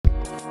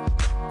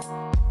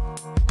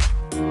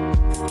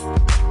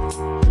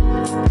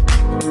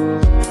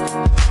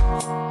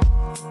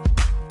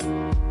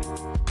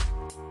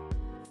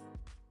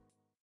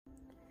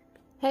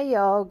Hey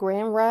y'all,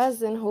 Grand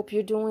Rising. Hope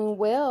you're doing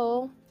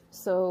well.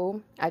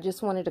 So I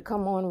just wanted to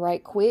come on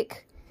right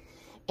quick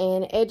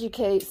and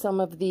educate some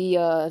of the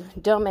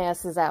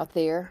dumbasses out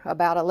there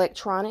about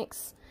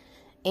electronics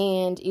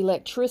and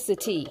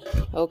electricity.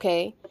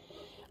 Okay.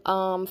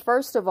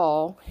 First of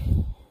all,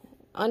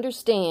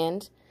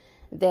 understand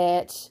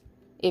that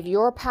if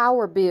your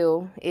power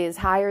bill is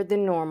higher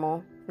than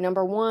normal,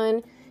 number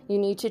one, you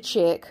need to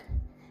check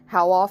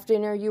how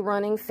often are you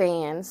running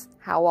fans?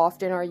 How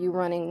often are you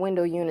running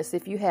window units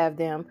if you have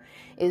them?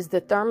 Is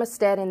the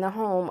thermostat in the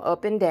home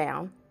up and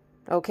down?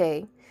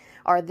 Okay.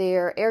 Are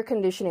there air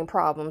conditioning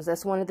problems?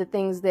 That's one of the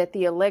things that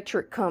the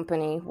electric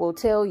company will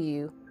tell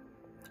you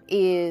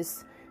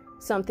is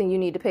something you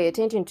need to pay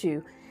attention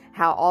to.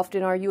 How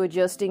often are you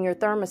adjusting your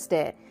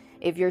thermostat?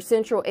 If your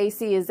central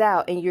AC is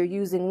out and you're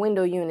using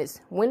window units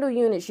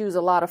use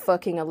a lot of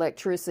fucking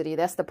electricity.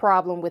 That's the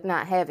problem with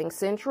not having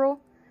central.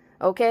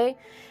 Okay.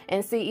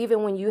 And see,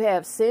 even when you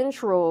have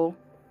central,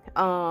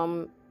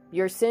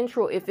 your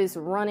central, if it's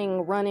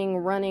running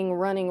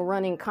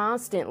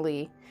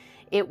constantly,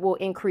 it will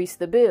increase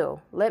the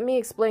bill. Let me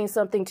explain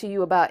something to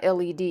you about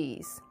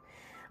LEDs.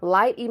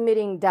 Light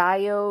emitting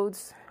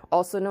diodes,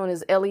 also known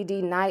as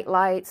LED night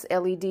lights,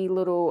 LED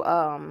little,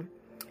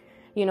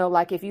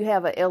 like if you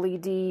have a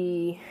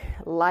LED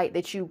light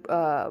that you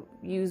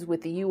use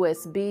with the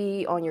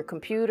USB on your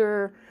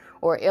computer,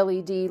 or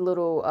LED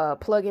little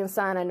plug-in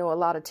sign. I know a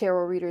lot of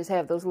tarot readers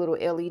have those little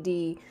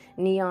LED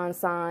neon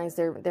signs.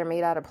 They're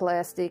made out of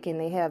plastic, and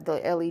they have the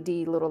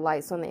LED little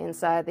lights on the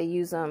inside. They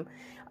use them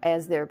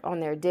as they're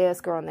on their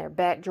desk or on their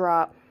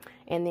backdrop.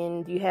 And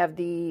then you have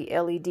the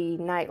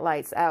LED night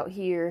lights out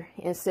here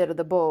instead of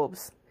the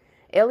bulbs.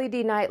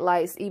 LED night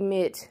lights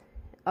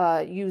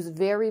use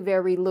very,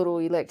 very little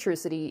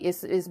electricity.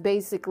 It's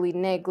basically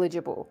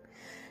negligible.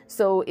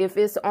 So if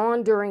it's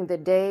on during the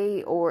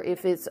day, or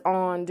if it's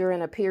on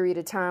during a period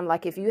of time,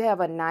 like if you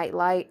have a night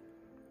light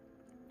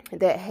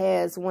that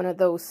has one of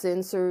those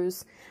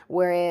sensors,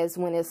 whereas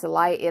when it's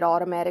light, it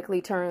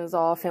automatically turns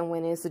off, and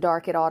when it's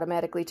dark, it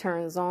automatically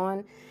turns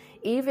on.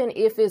 Even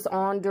if it's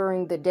on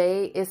during the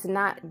day, it's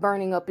not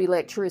burning up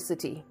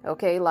electricity,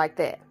 okay, like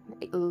that.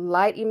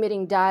 Light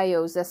emitting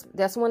diodes,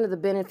 that's one of the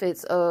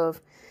benefits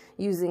of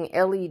using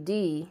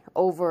LED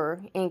over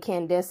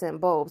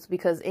incandescent bulbs,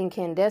 because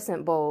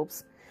incandescent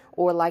bulbs,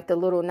 or like the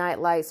little night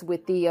lights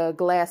with the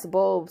glass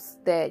bulbs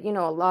that,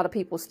 a lot of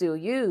people still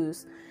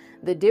use.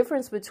 The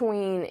difference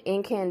between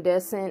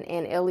incandescent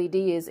and LED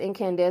is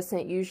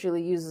incandescent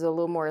usually uses a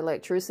little more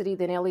electricity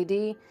than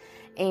LED.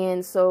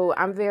 And so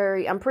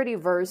I'm pretty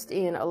versed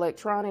in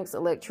electronics,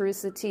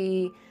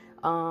 electricity,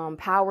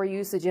 power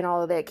usage and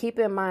all of that. Keep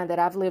in mind that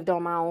I've lived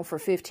on my own for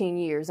 15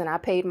 years and I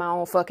paid my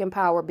own fucking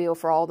power bill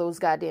for all those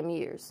goddamn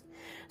years.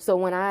 So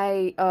when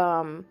I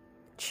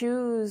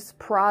choose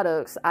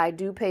products, I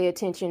do pay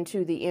attention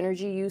to the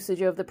energy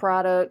usage of the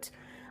product.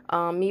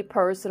 Me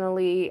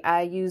personally,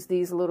 I use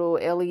these little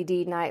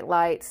LED night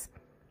lights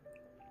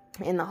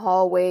in the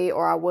hallway,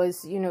 or I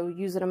was,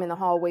 using them in the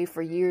hallway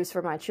for years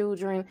for my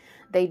children.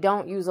 They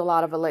don't use a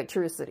lot of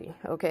electricity.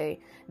 Okay.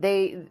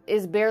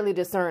 It's barely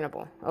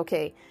discernible.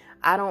 Okay.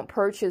 I don't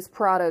purchase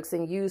products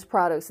and use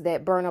products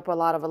that burn up a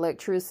lot of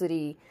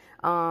electricity.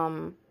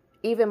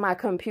 Even my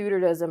computer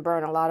doesn't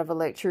burn a lot of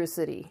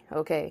electricity.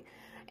 Okay.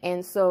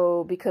 And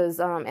so because,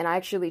 and I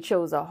actually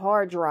chose a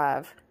hard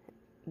drive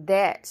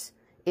that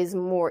is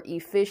more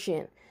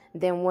efficient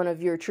than one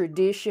of your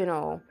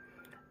traditional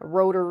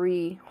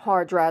rotary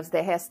hard drives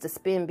that has to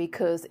spin,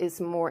 because it's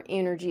more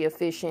energy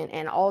efficient,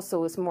 and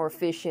also it's more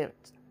efficient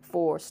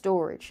for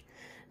storage.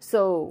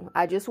 So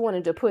I just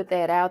wanted to put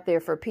that out there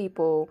for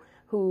people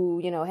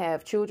who,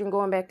 have children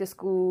going back to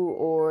school,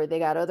 or they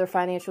got other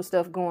financial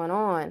stuff going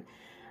on.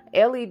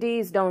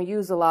 LEDs don't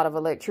use a lot of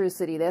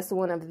electricity. That's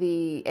one of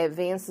the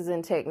advances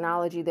in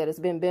technology that has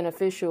been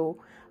beneficial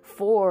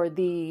for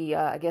the,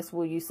 I guess,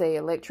 will you say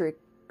electric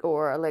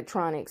or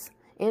electronics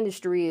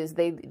industry, is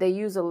they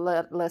use a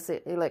lot less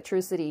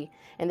electricity,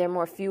 and they're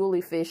more fuel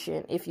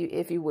efficient, if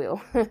you will.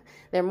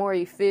 They're more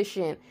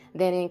efficient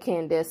than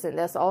incandescent.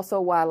 That's also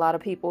why a lot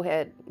of people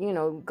had,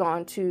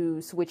 gone to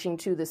switching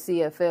to the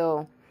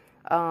CFL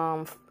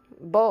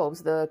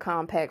bulbs, the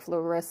compact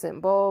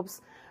fluorescent bulbs.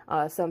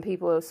 Some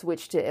people have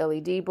switched to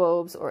LED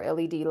bulbs or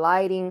LED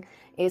lighting.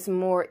 It's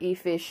more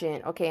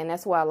efficient. Okay. And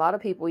that's why a lot of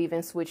people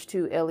even switch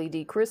to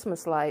LED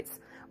Christmas lights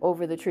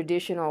over the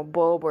traditional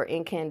bulb or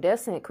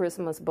incandescent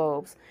Christmas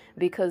bulbs,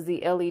 because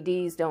the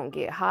LEDs don't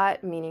get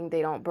hot, meaning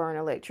they don't burn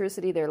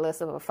electricity. They're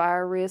less of a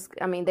fire risk.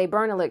 I mean, they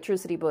burn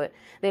electricity, but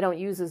they don't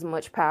use as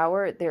much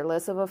power. They're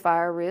less of a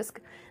fire risk.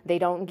 They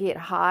don't get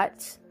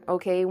hot.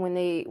 Okay. When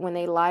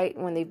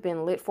they've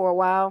been lit for a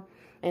while.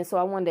 And so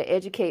I wanted to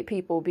educate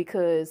people,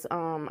 because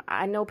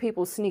I know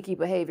people's sneaky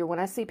behavior. When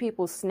I see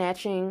people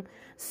snatching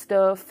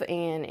stuff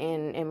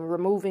and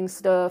removing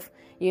stuff,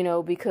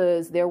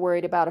 because they're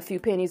worried about a few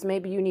pennies,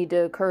 maybe you need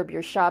to curb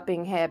your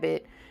shopping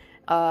habit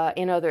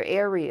in other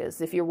areas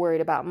if you're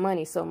worried about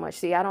money so much.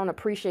 See, I don't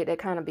appreciate that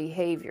kind of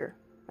behavior.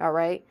 All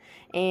right.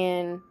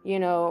 And,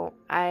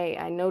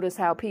 I notice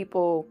how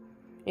people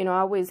You know, I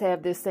always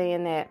have this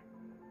saying that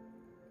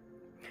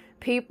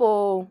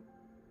people,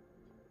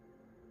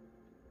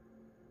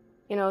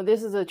 you know,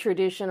 this is a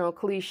traditional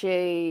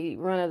cliche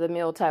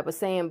run-of-the-mill type of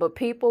saying, but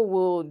people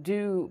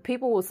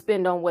will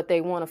spend on what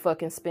they want to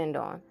fucking spend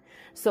on.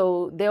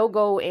 So they'll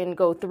go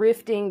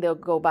thrifting, they'll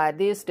go buy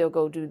this, they'll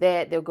go do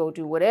that, they'll go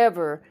do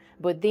whatever,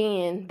 but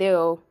then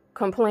they'll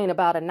complain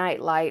about a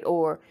nightlight,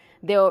 or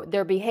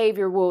their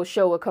behavior will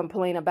show a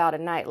complaint about a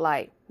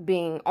nightlight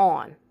being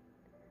on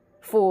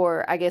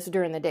for, I guess,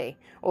 during the day,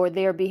 or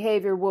their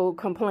behavior will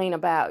complain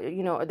about,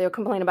 you know, they'll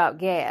complain about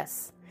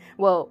gas.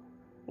 Well,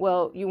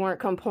 you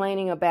weren't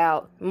complaining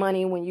about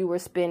money when you were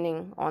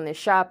spending on this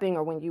shopping,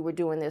 or when you were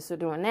doing this or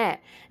doing that.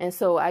 And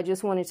so I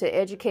just wanted to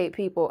educate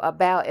people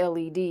about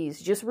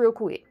LEDs just real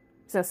quick,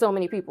 since so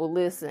many people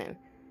listen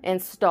and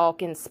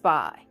stalk and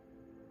spy.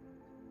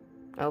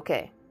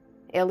 Okay.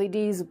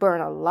 LEDs burn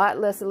a lot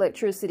less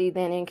electricity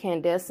than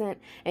incandescent.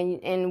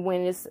 And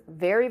when it's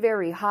very,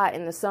 very hot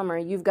in the summer,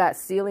 you've got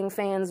ceiling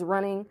fans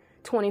running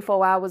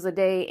 24 hours a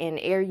day and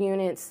air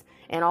units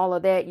and all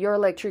of that, your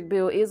electric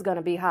bill is going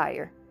to be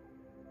higher.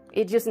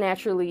 It just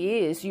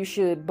naturally is. You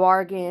should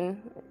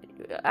bargain.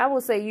 I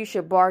will say you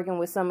should bargain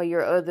with some of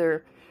your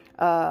other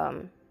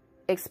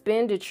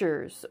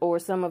expenditures, or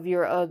some of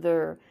your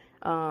other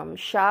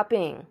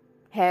shopping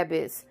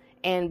habits,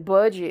 and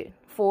budget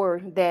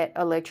for that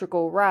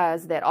electrical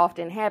rise that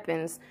often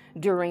happens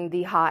during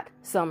the hot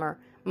summer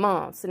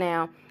months.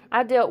 Now,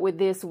 I dealt with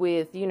this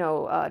with, you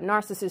know,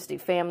 narcissistic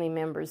family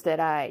members that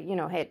I, you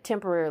know, had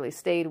temporarily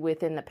stayed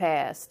with in the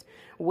past,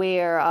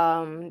 where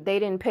they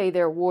didn't pay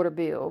their water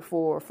bill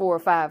for 4 or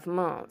 5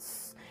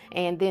 months.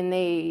 And then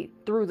they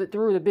threw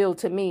the bill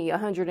to me,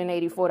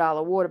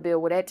 $184 water bill.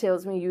 Well, that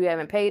tells me you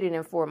haven't paid it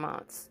in 4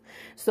 months.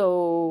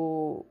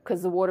 So,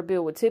 because the water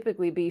bill would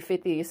typically be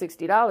 $50 or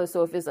 $60.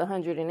 So if it's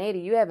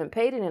 $180, you haven't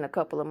paid it in a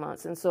couple of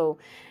months. And so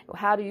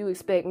how do you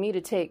expect me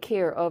to take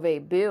care of a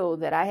bill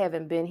that I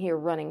haven't been here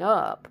running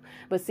up?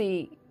 But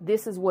see,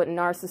 this is what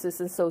narcissists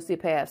and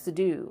sociopaths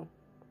do.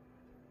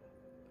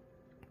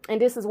 And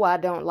this is why I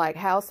don't like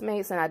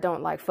housemates, and I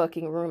don't like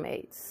fucking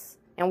roommates.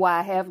 And why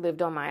I have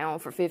lived on my own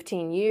for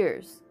 15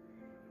 years.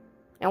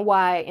 And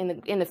why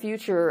in the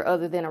future,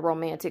 other than a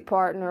romantic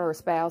partner or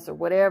spouse or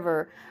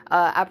whatever,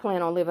 I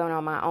plan on living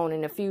on my own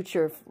in the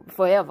future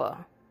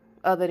forever.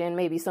 Other than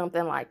maybe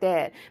something like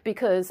that.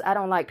 Because I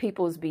don't like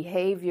people's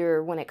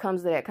behavior when it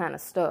comes to that kind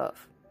of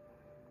stuff.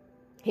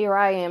 Here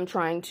I am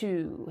trying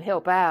to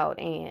help out,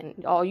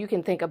 and all you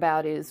can think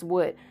about is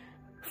what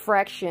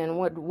fraction,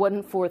 what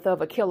 1/4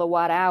 of a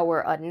kilowatt hour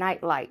a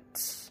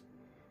nightlight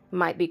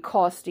might be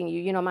costing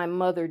you. You know, my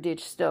mother did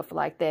stuff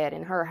like that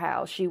in her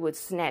house. She would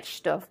snatch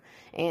stuff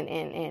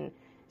and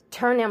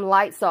turn them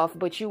lights off,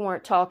 but you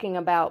weren't talking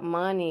about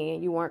money.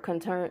 You weren't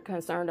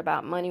concerned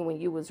about money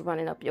when you was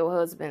running up your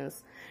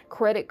husband's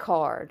credit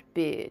card,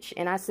 bitch.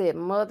 And I said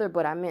mother,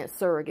 but I meant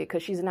surrogate,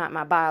 because she's not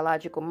my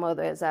biological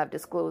mother, as I've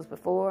disclosed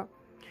before.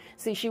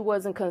 See, she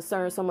wasn't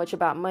concerned so much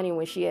about money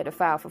when she had to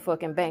file for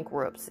fucking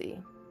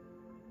bankruptcy.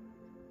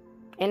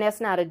 And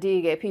that's not a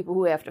dig at people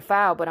who have to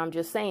file, but I'm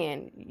just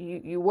saying,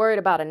 you worried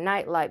about a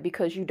nightlight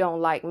because you don't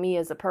like me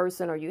as a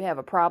person, or you have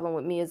a problem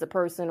with me as a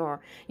person,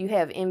 or you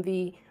have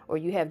envy or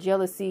you have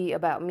jealousy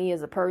about me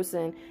as a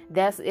person.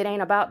 It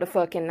ain't about the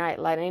fucking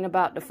nightlight. It ain't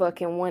about the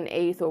fucking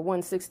 1/8 or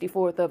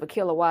 1/64 of a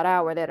kilowatt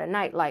hour that a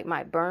nightlight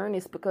might burn.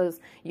 It's because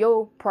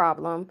your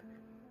problem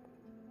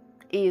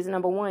is,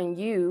 number one,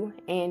 you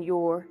and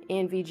your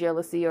envy,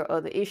 jealousy, or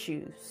other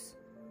issues.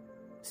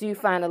 So you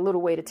find a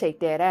little way to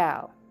take that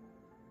out.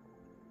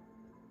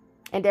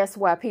 And that's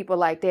why people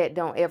like that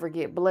don't ever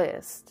get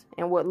blessed.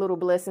 And what little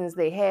blessings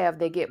they have,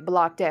 they get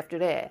blocked after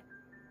that.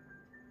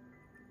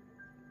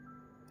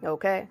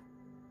 Okay?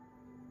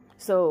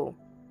 So,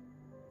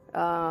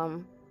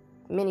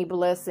 many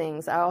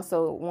blessings. I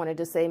also wanted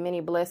to say many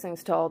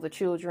blessings to all the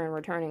children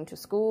returning to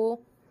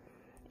school.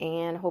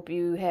 And hope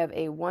you all have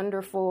a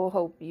wonderful,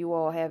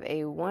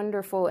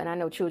 and I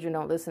know children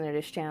don't listen to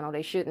this channel.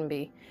 They shouldn't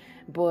be.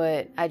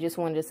 But I just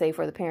wanted to say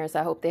for the parents,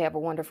 I hope they have a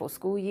wonderful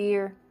school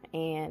year.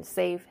 And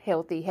safe,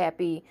 healthy,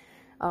 happy,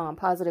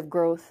 positive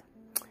growth,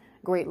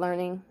 great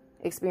learning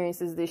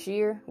experiences this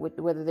year, with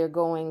whether they're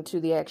going to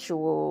the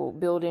actual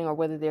building or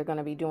whether they're going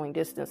to be doing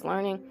distance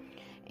learning.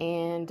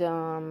 And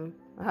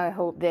I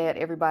hope that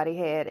everybody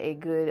had a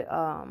good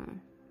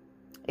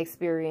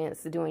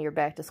experience doing your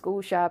back to school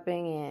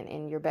shopping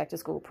and your back to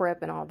school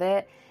prep and all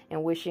that,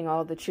 and wishing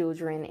all the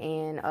children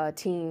and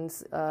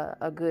teens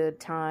a good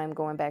time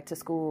going back to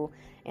school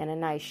and a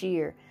nice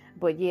year.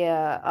 But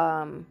yeah,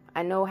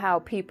 I know how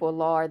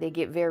people are. They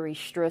get very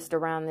stressed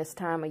around this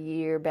time of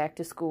year, back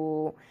to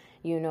school,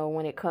 you know,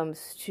 when it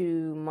comes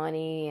to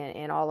money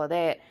and all of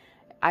that.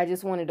 I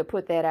just wanted to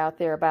put that out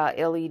there about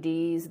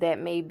LEDs. That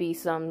may be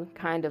some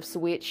kind of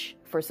switch.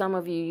 For some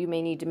of you, you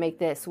may need to make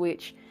that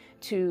switch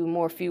to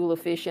more fuel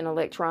efficient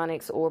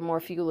electronics or more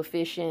fuel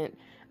efficient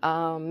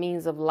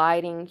means of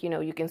lighting. You know,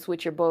 you can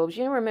switch your bulbs.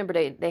 You remember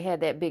they had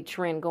that big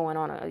trend going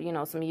on, you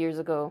know, some years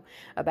ago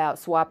about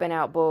swapping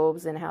out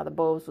bulbs and how the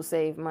bulbs will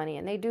save money,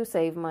 and they do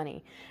save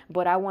money.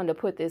 But I wanted to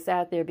put this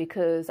out there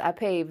because I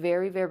pay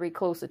very, very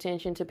close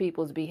attention to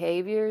people's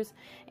behaviors,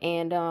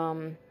 and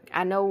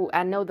I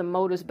know the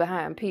motives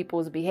behind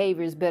people's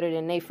behaviors better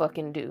than they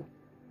fucking do.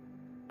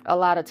 A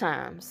lot of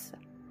times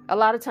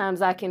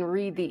I can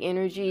read the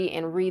energy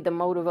and read the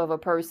motive of a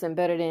person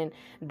better than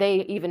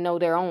they even know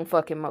their own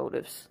fucking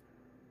motives.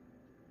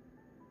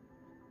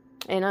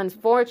 And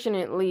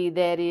unfortunately,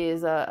 that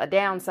is a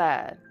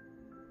downside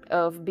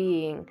of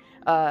being,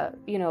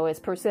 you know, as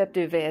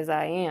perceptive as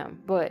I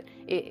am. But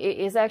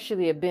it's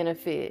actually a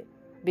benefit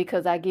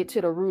because I get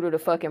to the root of the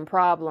fucking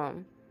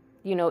problem,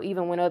 you know,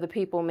 even when other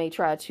people may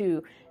try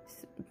to,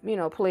 you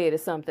know, play it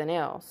as something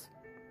else.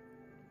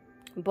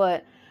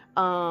 But,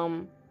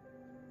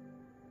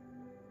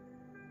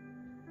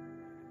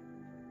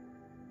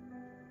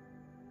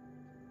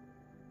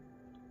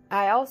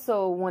 I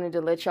also wanted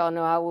to let y'all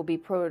know I will be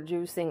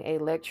producing a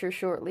lecture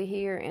shortly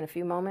here in a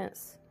few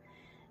moments.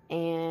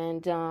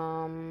 And,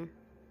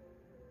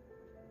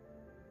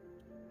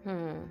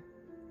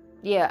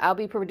 yeah, I'll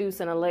be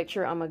producing a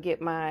lecture. I'm going to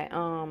get my,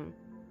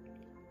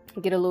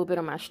 get a little bit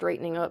of my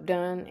straightening up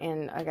done,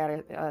 and I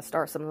got to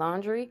start some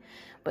laundry.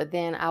 But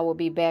then I will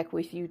be back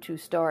with you to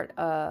start,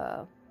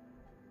 upload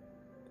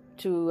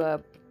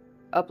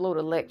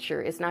a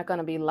lecture. It's not going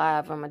to be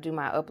live. I'm going to do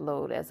my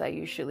upload as I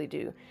usually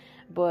do.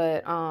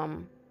 But,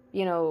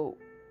 you know,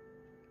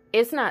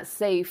 it's not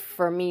safe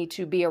for me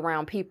to be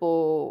around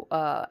people.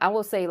 I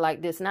will say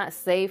like this, not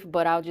safe,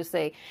 but I'll just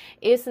say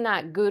it's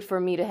not good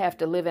for me to have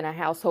to live in a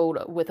household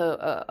with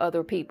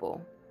other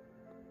people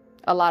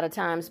a lot of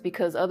times,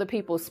 because other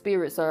people's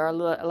spirits are a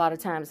lot of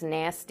times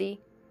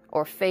nasty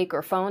or fake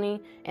or phony.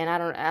 And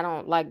I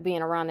don't like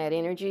being around that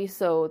energy.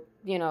 So,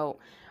 you know,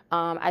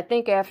 I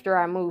think after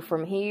I move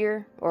from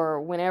here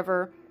or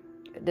whenever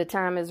the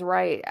time is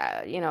right,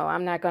 you know,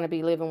 I'm not going to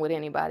be living with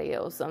anybody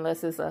else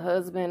unless it's a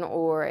husband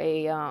or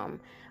a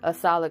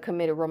solid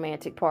committed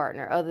romantic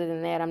partner. Other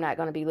than that, I'm not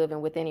going to be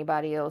living with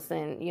anybody else.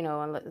 And, you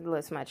know,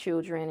 unless my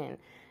children, and,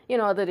 you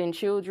know, other than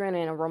children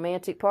and a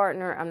romantic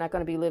partner, I'm not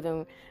going to be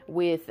living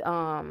with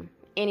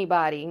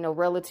anybody, no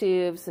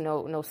relatives,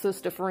 no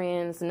sister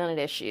friends, none of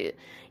that shit,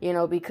 you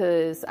know,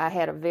 because I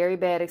had a very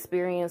bad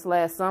experience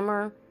last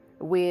summer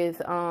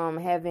with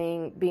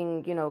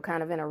being, you know,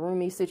 kind of in a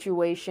roomie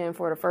situation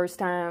for the first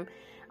time.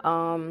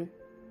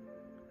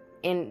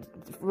 And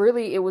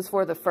really, it was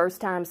for the first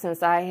time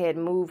since I had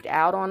moved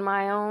out on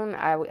my own.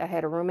 I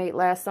had a roommate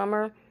last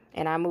summer,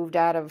 and I moved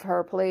out of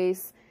her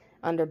place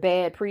under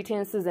bad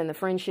pretenses, and the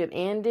friendship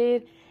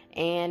ended.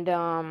 And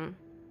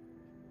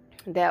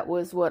that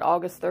was,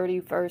 August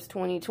 31st,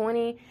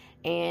 2020.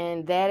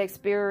 And that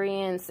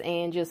experience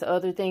and just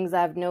other things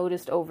I've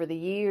noticed over the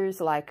years,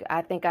 like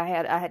I think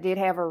I did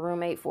have a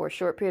roommate for a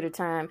short period of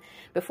time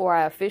before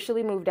I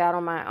officially moved out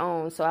on my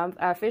own. So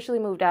I officially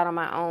moved out on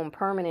my own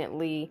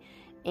permanently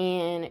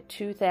in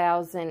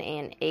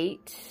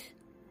 2008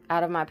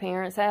 out of my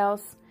parents'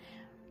 house.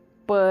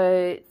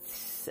 But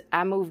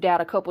I moved out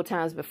a couple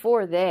times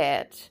before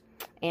that,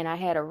 and I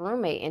had a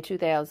roommate in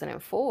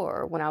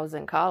 2004 when I was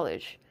in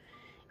college.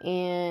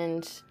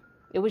 And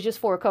it was just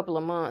for a couple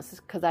of months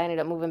because I ended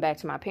up moving back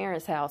to my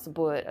parents' house.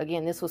 But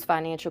again, this was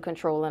financial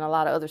control and a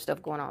lot of other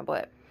stuff going on.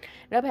 But I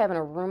ended up having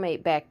a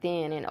roommate back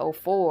then in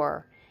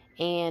 2004.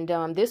 And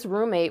this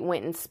roommate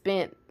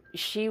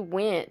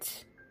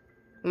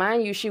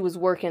mind you, she was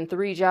working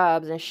 3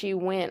 jobs, and she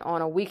went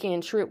on a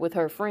weekend trip with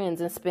her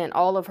friends and spent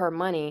all of her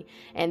money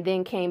and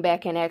then came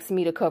back and asked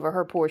me to cover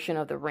her portion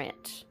of the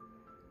rent.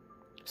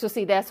 So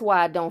see, that's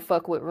why I don't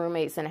fuck with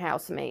roommates and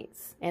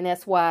housemates. And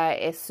that's why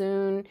I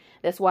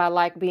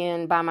like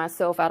being by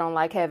myself. I don't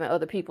like having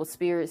other people's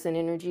spirits and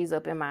energies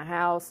up in my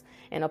house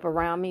and up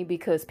around me,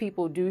 because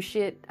people do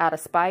shit out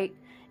of spite.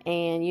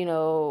 And, you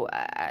know,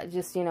 I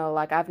just, you know,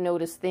 like I've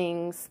noticed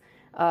things.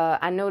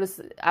 I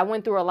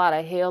went through a lot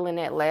of hell in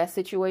that last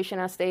situation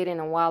I stayed in.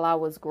 And while I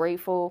was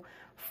grateful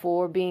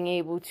for being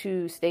able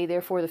to stay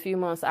there for the few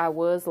months I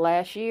was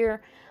last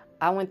year,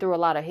 I went through a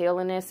lot of hell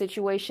in that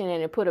situation,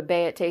 and it put a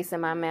bad taste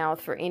in my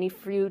mouth for any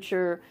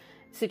future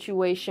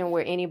situation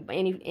where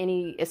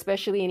any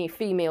especially any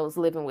females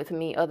living with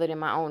me other than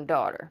my own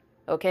daughter.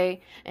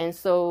 Okay. And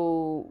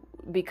so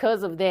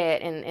because of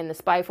that, and the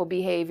spiteful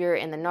behavior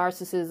and the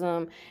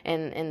narcissism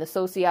and the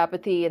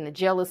sociopathy and the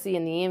jealousy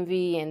and the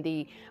envy and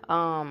the,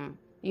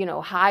 you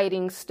know,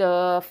 hiding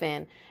stuff,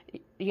 and,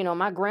 you know,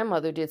 my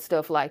grandmother did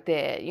stuff like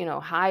that, you know,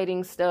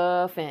 hiding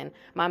stuff, and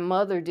my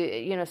mother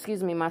did, you know,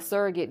 my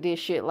surrogate did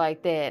shit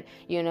like that,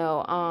 you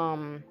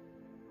know,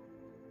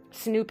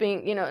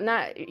 snooping, you know,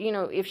 not, you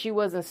know, if she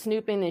wasn't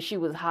snooping, then she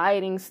was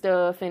hiding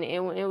stuff, and it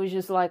was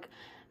just like,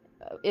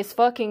 it's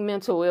fucking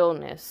mental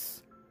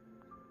illness.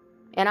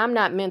 And I'm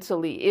not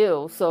mentally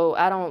ill, so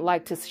I don't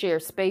like to share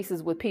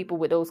spaces with people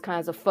with those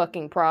kinds of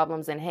fucking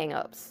problems and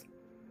hang-ups.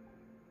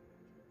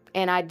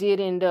 And I did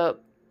end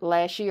up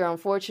Last year,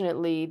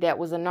 unfortunately, that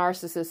was a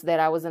narcissist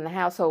that I was in the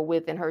household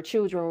with, and her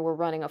children were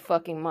running a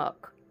fucking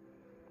muck.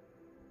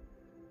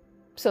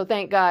 So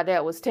thank God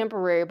that was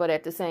temporary, but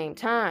at the same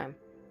time,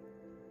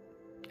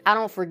 I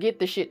don't forget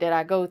the shit that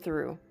I go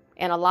through.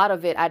 And a lot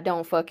of it I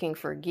don't fucking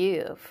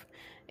forgive.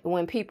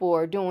 When people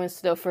are doing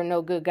stuff for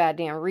no good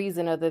goddamn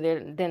reason other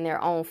than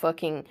their own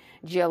fucking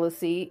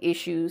jealousy,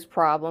 issues,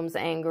 problems,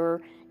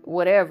 anger,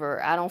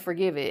 whatever, I don't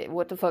forgive it.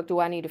 What the fuck do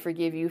I need to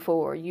forgive you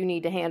for? You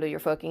need to handle your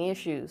fucking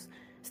issues.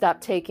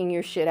 Stop taking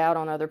your shit out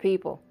on other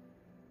people.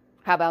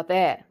 How about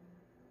that?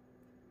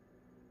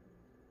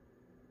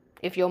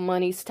 If your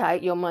money's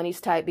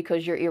tight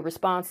because you're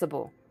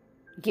irresponsible.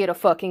 Get a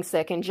fucking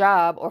second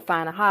job or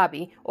find a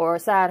hobby or a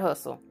side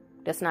hustle.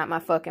 That's not my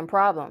fucking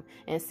problem.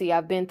 And see,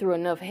 I've been through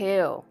enough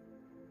hell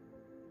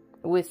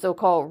with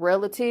so-called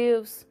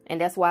relatives,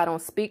 and that's why I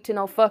don't speak to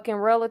no fucking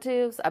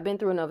relatives. I've been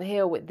through enough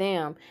hell with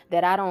them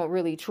that I don't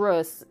really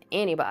trust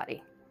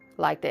anybody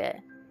like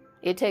that.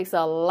 It takes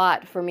a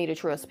lot for me to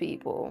trust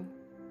people.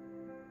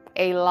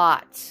 A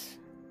lot.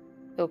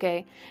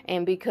 Okay?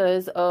 And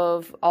because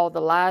of all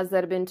the lies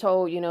that have been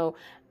told, you know,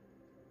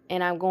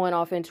 and I'm going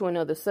off into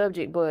another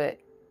subject, but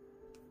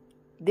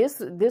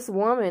this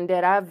woman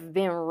that I've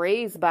been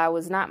raised by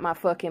was not my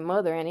fucking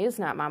mother and is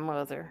not my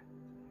mother.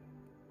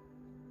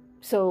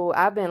 So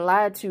I've been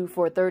lied to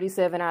for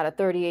 37 out of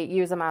 38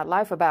 years of my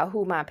life about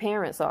who my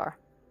parents are.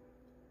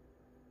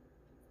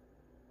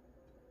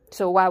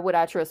 So why would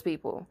I trust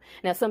people?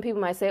 Now, some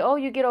people might say, oh,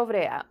 you get over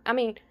that. I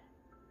mean,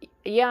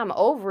 yeah, I'm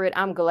over it.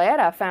 I'm glad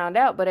I found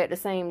out. But at the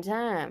same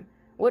time,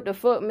 what the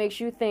fuck makes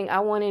you think I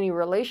want any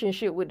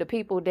relationship with the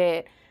people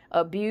that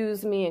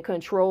abused me and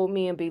controlled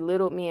me and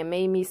belittled me and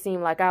made me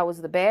seem like I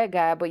was the bad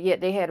guy, but yet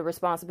they had the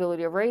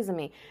responsibility of raising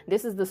me?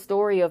 This is the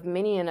story of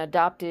many an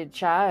adopted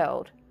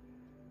child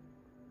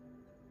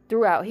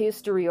throughout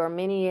history, or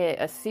many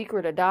a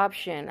secret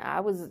adoption.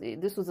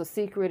 This was a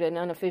secret and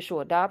unofficial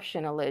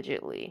adoption,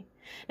 allegedly.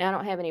 Now, I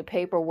don't have any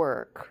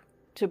paperwork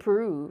to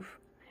prove,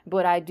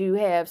 but I do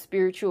have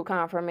spiritual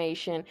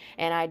confirmation,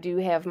 and I do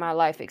have my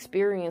life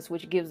experience,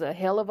 which gives a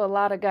hell of a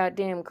lot of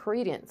goddamn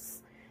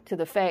credence to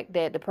the fact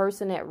that the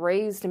person that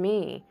raised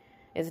me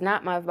is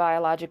not my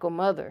biological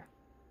mother.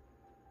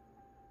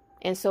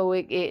 And so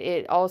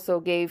it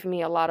also gave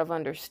me a lot of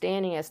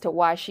understanding as to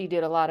why she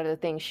did a lot of the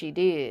things she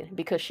did,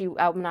 because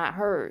I'm not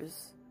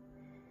hers.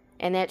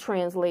 And that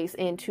translates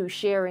into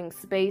sharing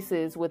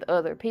spaces with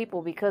other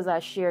people, because I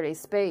shared a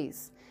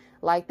space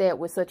like that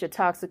with such a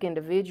toxic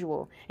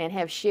individual, and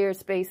have shared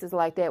spaces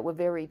like that with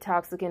very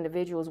toxic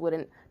individuals, with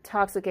a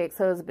toxic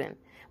ex-husband,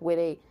 with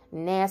a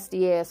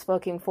nasty ass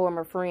fucking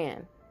former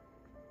friend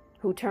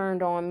who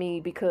turned on me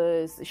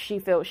because she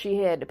felt she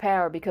had the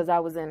power because I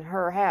was in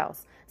her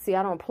house. See,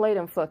 I don't play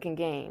them fucking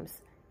games,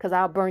 because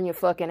I'll burn your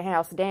fucking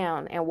house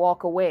down and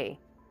walk away.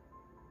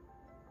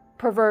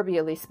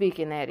 Proverbially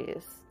speaking, that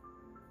is.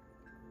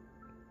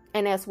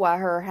 And that's why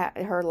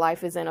her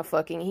life is in a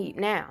fucking heap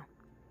now.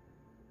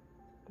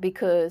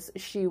 Because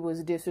she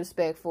was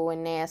disrespectful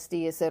and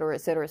nasty, etc.,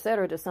 etc.,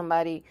 etc., to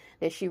somebody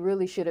that she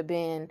really should have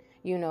been,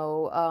 you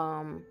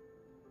know,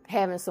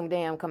 having some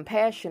damn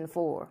compassion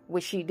for,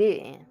 which she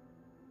didn't.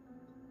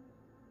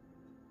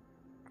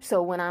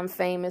 So when I'm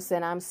famous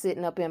and I'm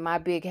sitting up in my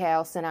big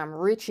house and I'm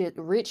rich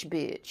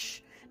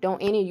bitch,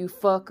 don't any of you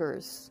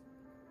fuckers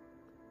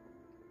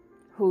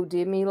who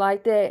did me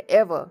like that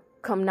ever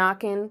come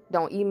knocking.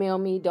 Don't email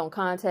me, don't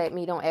contact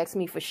me, don't ask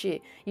me for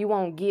shit. You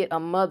won't get a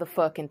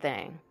motherfucking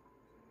thing.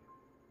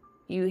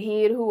 You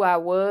hid who I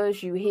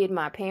was, you hid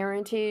my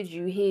parentage,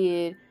 you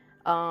hid,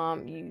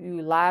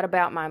 you lied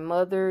about my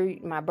mother,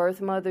 my birth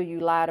mother,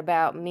 you lied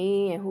about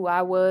me and who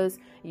I was.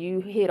 You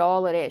hid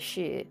all of that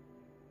shit.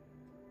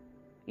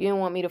 You didn't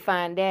want me to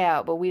find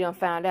out, but we done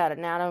found out.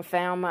 And now I done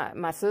found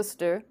my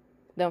sister.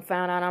 Done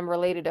found out I'm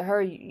related to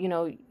her. You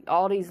know,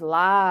 all these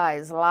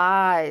lies.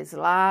 All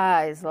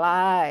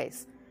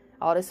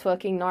this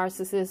fucking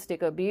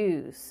narcissistic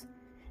abuse.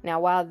 Now,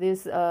 while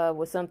this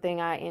was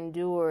something I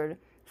endured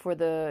for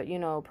the, you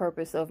know,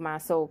 purpose of my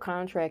soul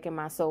contract and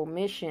my soul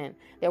mission,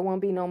 there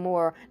won't be no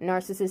more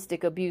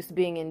narcissistic abuse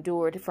being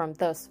endured from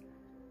this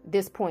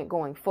point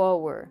going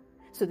forward.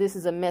 So this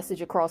is a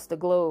message across the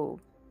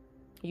globe.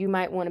 You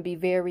might want to be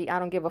very, I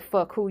don't give a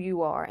fuck who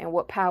you are and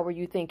what power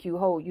you think you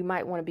hold. You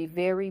might want to be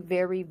very,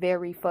 very,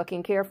 very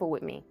fucking careful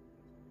with me.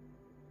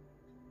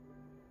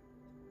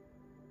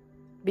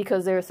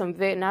 Because there are some,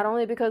 not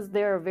only because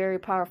there are very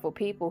powerful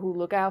people who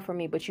look out for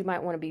me, but you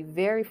might want to be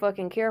very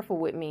fucking careful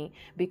with me,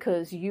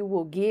 because you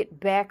will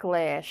get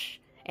backlash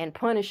and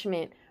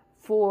punishment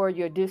for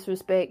your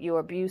disrespect,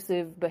 your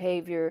abusive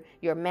behavior,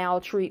 your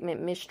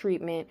maltreatment,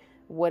 mistreatment,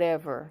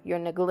 whatever, your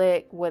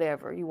neglect,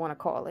 whatever you want to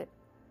call it.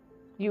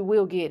 You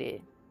will get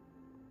it.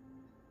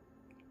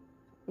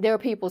 There are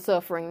people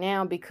suffering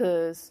now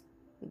because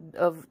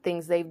of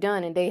things they've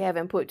done, and they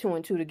haven't put two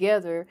and two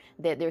together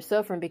that they're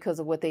suffering because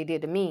of what they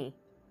did to me,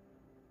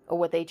 or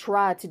what they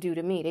tried to do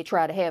to me. They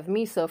tried to have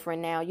me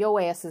suffering. Now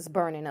your ass is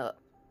burning up.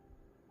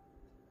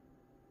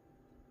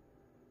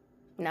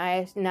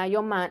 Now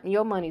your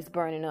money's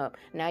burning up.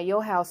 Now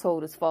your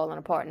household is falling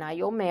apart. Now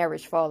your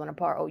marriage falling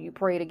apart. Oh, you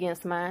prayed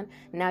against mine.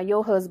 Now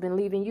your husband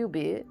leaving you,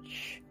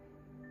 bitch.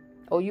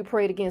 Oh, you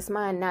prayed against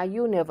mine. Now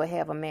you'll never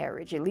have a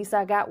marriage. At least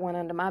I got one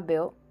under my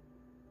belt.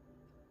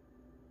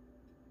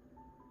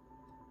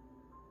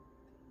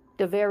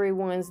 The very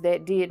ones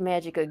that did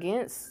magic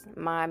against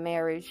my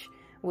marriage,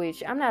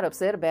 which I'm not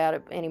upset about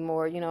it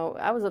anymore. You know,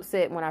 I was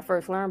upset when I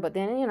first learned, but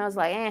then, you know, I was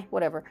like,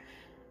 whatever.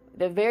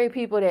 The very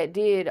people that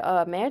did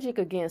magic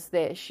against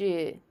that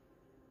shit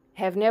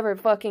have never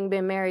fucking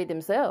been married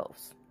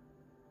themselves.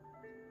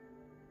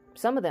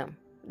 Some of them.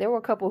 There were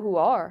a couple who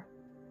are.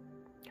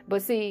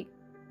 But see,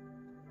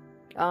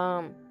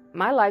 my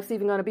life's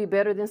even going to be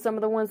better than some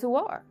of the ones who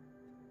are.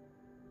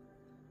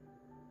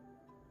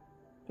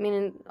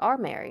 Meaning are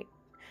married.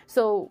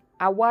 So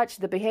I watch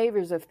the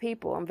behaviors of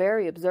people. I'm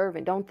very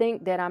observant. Don't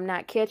think that I'm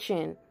not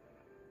catching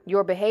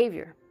your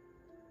behavior.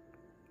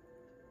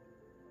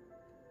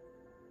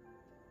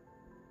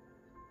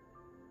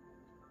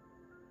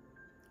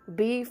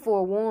 Be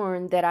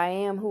forewarned that I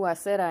am who I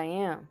said I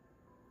am.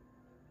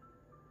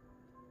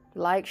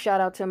 Like,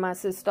 shout out to my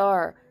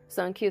sister,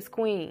 Sunkissed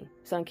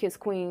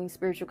Queen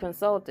Spiritual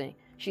Consulting.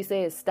 She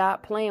says,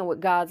 stop playing with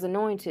God's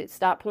anointed.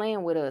 Stop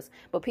playing with us.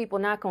 But people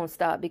not going to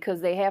stop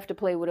because they have to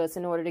play with us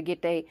in order to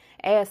get their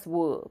ass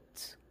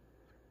whooped.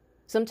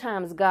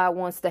 Sometimes God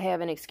wants to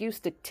have an excuse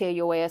to tear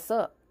your ass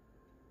up.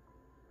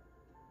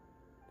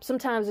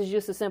 Sometimes it's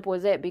just as simple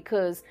as that,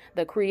 because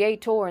the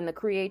creator and the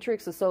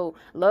creatrix are so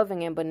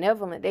loving and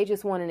benevolent. They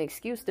just want an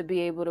excuse to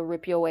be able to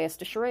rip your ass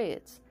to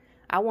shreds.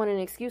 I want an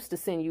excuse to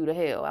send you to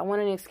hell. I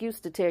want an excuse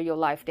to tear your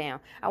life down.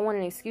 I want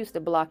an excuse to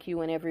block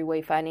you in every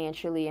way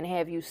financially and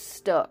have you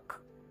stuck.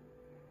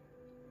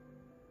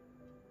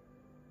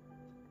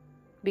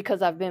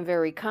 Because I've been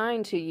very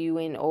kind to you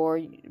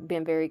or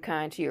been very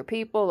kind to your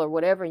people or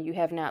whatever, and you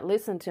have not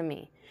listened to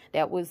me.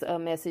 That was a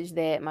message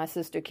that my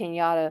sister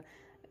Kenyatta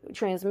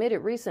transmitted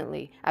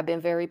recently. I've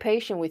been very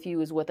patient with you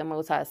is what the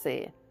Most High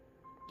said.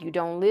 You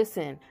don't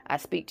listen. I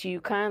speak to you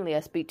kindly.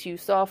 I speak to you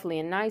softly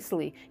and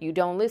nicely. You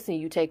don't listen.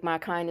 You take my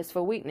kindness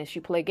for weakness.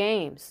 You play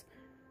games.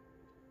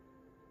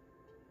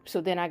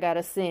 So then I got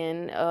to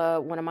send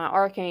one of my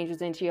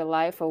archangels into your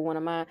life, or one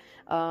of my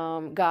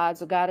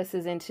gods or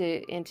goddesses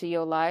into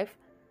your life,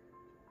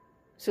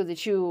 so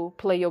that you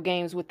play your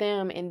games with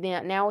them. And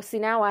then now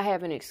I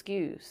have an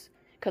excuse,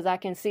 because I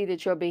can see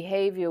that your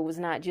behavior was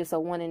not just a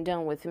one and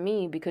done with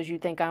me because you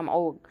think I'm,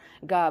 oh,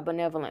 God,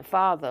 benevolent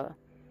Father.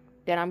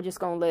 Then I'm just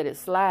going to let it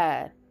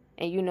slide.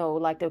 And you know,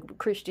 like the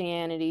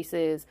Christianity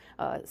says,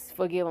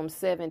 forgive them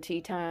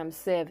 70 times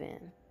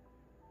 7.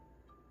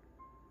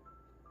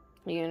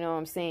 You know what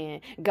I'm saying?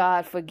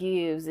 God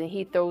forgives and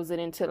he throws it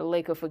into the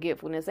lake of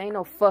forgetfulness. Ain't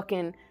no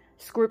fucking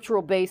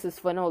scriptural basis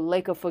for no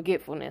lake of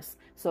forgetfulness.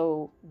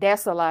 So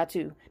that's a lie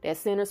too. That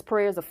sinner's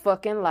prayer is a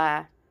fucking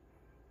lie.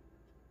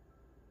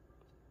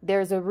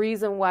 There's a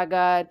reason why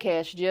God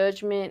casts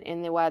judgment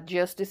and why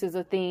justice is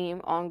a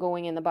theme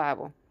ongoing in the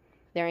Bible.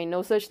 There ain't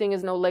no such thing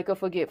as no lake of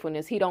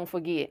forgetfulness. He don't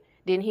forget.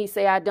 Didn't he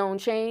say I don't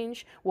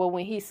change? Well,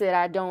 when he said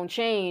I don't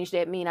change,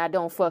 that mean I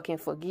don't fucking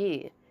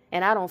forget.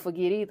 And I don't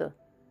forget either.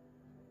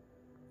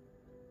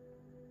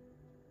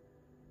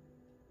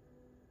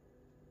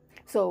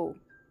 So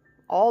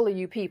all of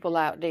you people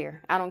out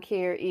there, I don't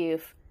care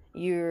if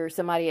you're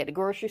somebody at the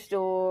grocery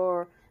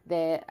store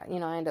that, you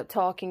know, I end up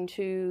talking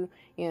to,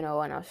 you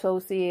know, an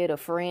associate, a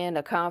friend,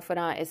 a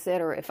confidant,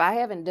 etc. If I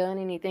haven't done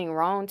anything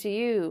wrong to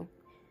you,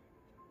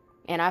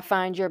 and I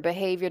find your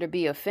behavior to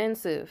be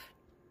offensive,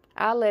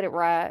 I'll let it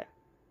ride.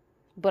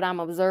 But I'm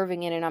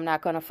observing it and I'm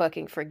not going to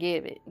fucking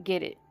forgive it.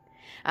 Get it?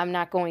 I'm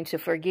not going to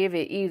forgive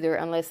it either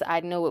unless I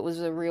know it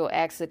was a real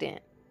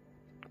accident.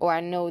 Or I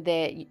know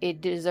that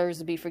it deserves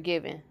to be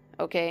forgiven.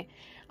 Okay?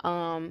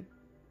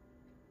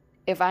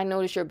 If I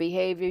notice your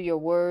behavior, your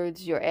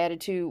words, your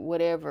attitude,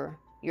 whatever,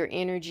 your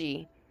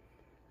energy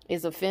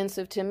is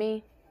offensive to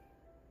me,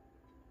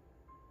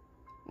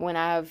 when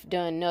I've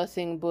done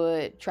nothing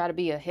but try to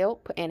be a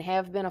help and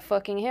have been a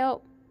fucking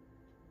help.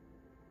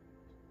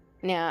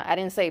 Now, I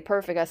didn't say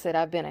perfect. I said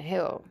I've been a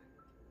help.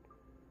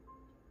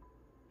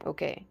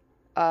 Okay.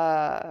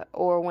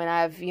 Or when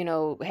I've, you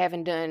know,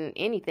 haven't done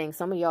anything.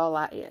 Some of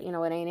y'all, you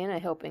know, it ain't in a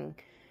helping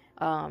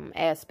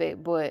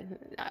aspect. But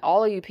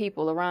all of you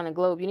people around the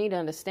globe, you need to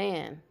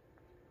understand.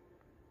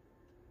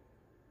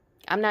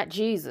 I'm not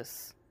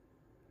Jesus.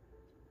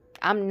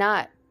 I'm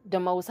not the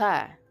Most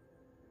High.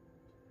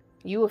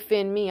 You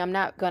offend me, I'm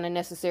not going to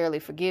necessarily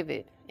forgive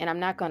it. And I'm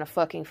not going to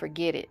fucking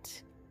forget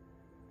it.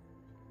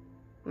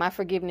 My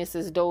forgiveness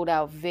is doled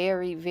out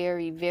very,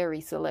 very, very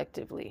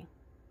selectively.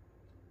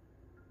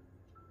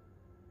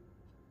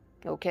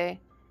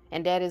 Okay?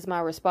 And that is my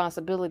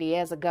responsibility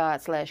as a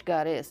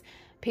god/goddess.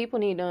 People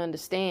need to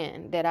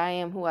understand that I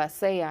am who I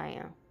say I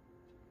am.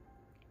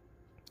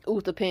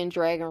 Uther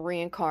Pendragon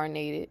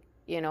reincarnated.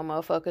 You know,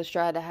 motherfuckers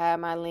tried to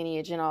hide my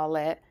lineage and all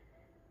that.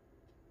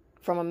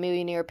 From a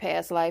millionaire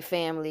past life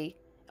family.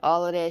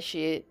 All of that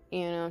shit.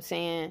 You know what I'm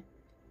saying?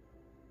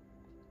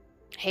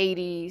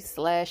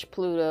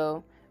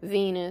 Hades/Pluto.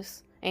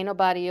 Venus. Ain't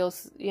nobody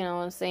else, you know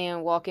what I'm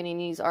saying, walking in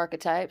these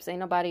archetypes. Ain't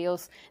nobody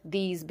else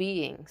these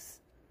beings.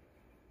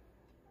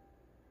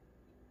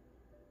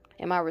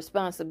 And my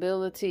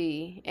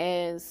responsibility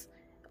as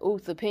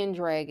Uther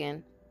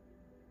Pendragon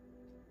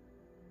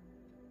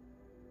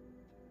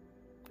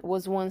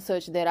was one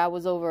such that I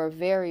was over a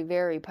very,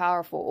 very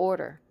powerful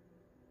order.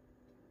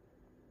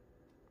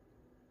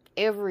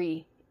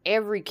 Every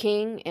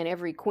king and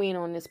every queen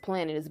on this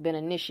planet has been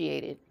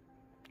initiated.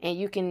 And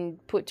you can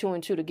put two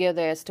and two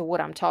together as to what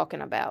I'm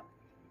talking about.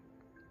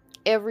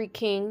 Every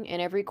king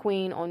and every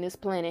queen on this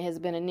planet has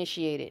been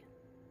initiated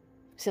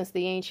since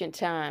the ancient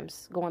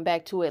times, going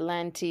back to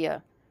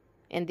Atlantia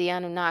and the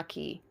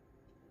Anunnaki,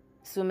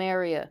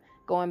 Sumeria,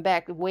 going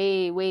back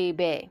way, way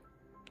back.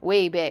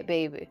 Way back,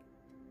 baby.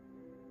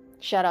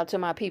 Shout out to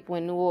my people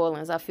in New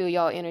Orleans. I feel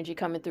y'all energy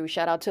coming through.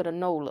 Shout out to the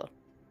NOLA.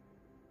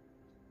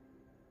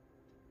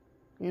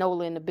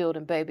 NOLA in the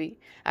building, baby.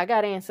 I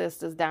got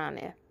ancestors down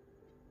there.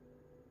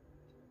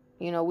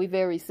 You know, we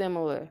very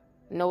similar.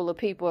 NOLA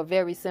people are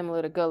very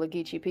similar to Gullah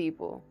Geechee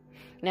people.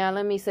 Now,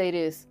 let me say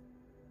this.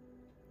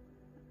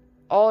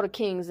 All the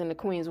kings and the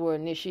queens were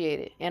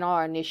initiated and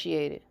are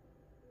initiated,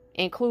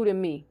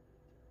 including me.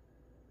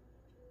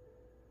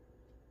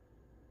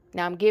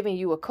 Now, I'm giving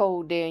you a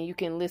code there, and you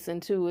can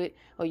listen to it,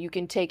 or you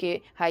can take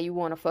it how you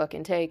want to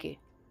fucking take it.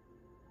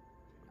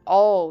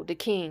 All the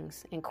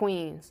kings and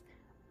queens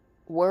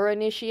were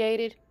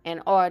initiated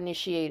and are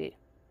initiated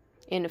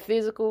in the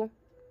physical.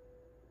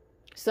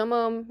 Some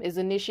of them is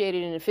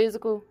initiated in the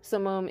physical,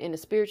 some of them in the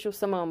spiritual,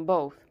 some of them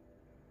both.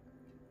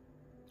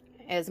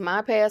 As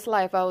my past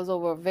life, I was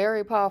over a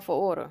very powerful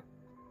order.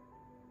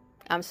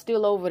 I'm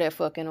still over that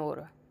fucking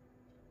order.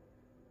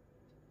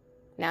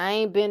 Now, I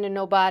ain't been to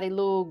nobody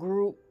little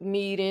group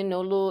meeting,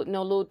 no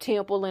little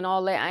temple and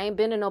all that. I ain't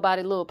been to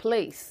nobody little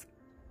place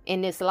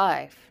in this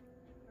life.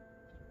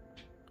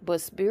 But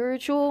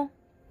spiritual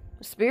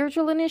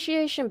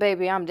initiation,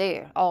 baby, I'm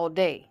there all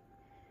day.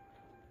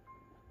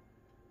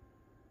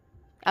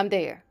 I'm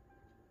there.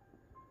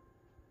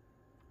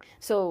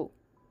 So,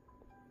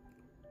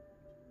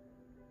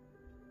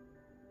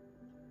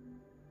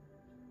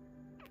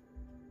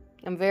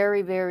 I'm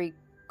very, very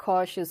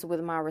cautious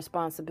with my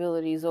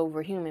responsibilities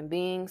over human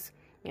beings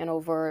and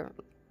over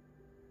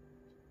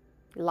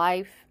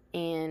life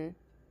and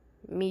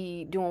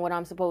me doing what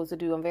I'm supposed to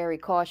do. I'm very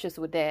cautious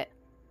with that.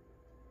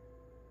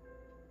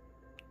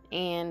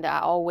 And I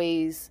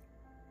always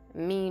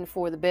mean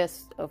for the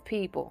best of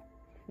people.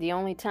 The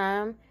only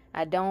time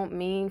I don't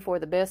mean for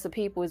the best of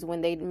people is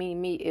when they mean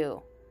me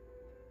ill.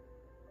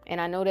 And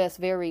I know that's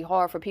very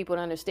hard for people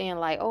to understand.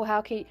 Like, oh,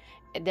 how can you?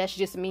 That's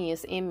just me.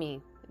 It's in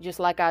me. Just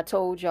like I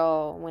told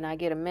y'all, when I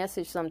get a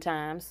message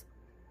sometimes,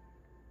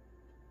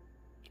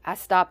 I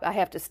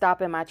have to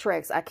stop in my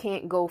tracks. I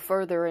can't go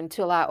further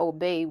until I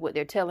obey what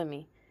they're telling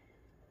me.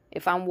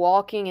 If I'm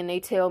walking and they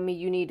tell me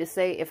you need to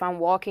say, if I'm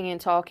walking and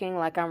talking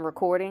like I'm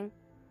recording,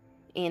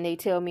 and they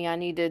tell me I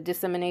need to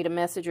disseminate a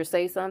message or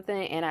say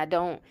something, and I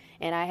don't,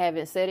 and I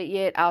haven't said it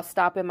yet, I'll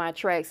stop in my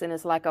tracks, and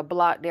it's like a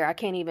block there. I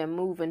can't even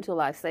move until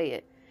I say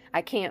it.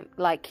 I can't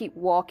like keep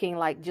walking,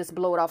 like just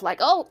blow it off like,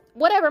 oh,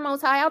 whatever,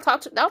 Most High, I'll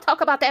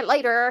talk about that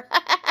later.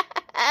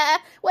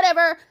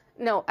 Whatever.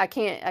 No, I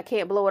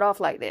can't blow it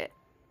off like that.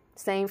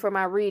 Same for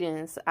my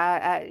readings.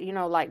 I you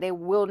know, like they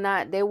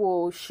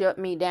will shut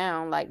me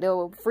down. Like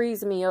they'll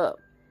freeze me up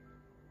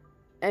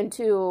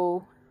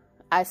until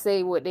I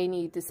say what they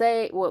need to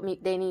say,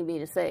 they need me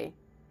to say.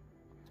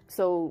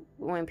 So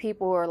when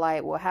people are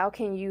like, well, how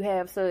can you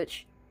have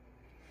such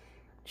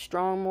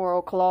strong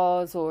moral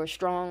clause or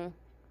strong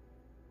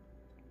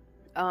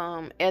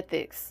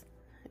ethics?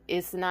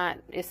 It's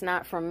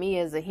not from me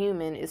as a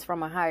human, it's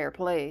from a higher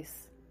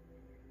place.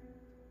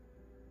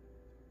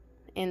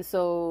 And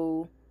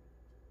so,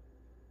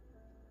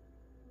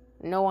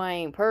 no, I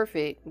ain't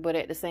perfect, but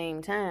at the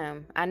same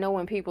time, I know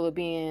when people are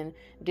being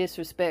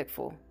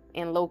disrespectful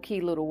in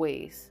low-key little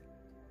ways.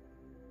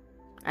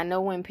 I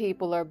know when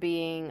people are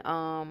being,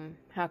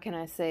 how can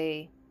I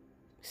say,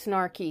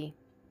 snarky,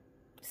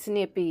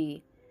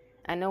 snippy.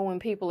 I know when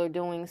people are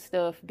doing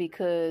stuff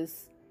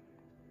because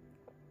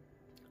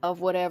of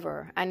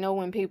whatever. I know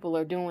when people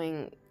are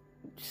doing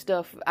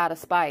stuff out of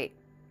spite.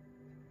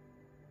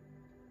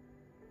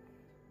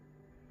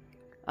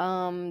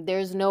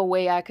 There's no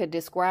way I could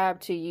describe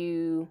to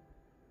you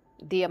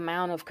the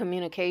amount of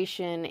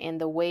communication and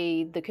the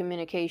way the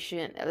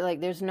communication,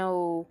 like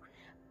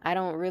I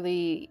don't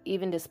really,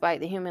 even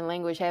despite the human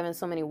language having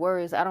so many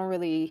words, I don't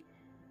really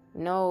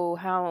know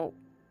how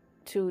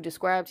to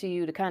describe to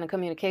you the kind of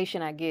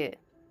communication I get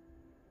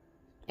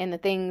and the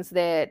things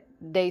that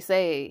they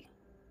say,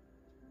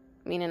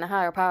 meaning the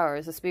higher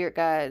powers, the spirit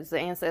guides, the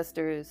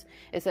ancestors.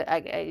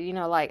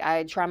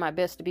 I try my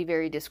best to be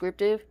very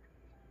descriptive.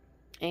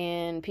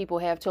 And people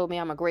have told me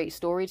I'm a great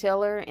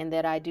storyteller and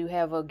that I do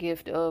have a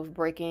gift of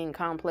breaking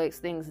complex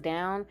things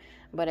down.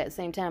 But at the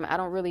same time, I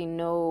don't really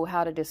know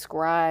how to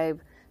describe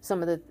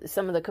some of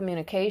the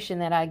communication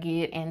that I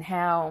get and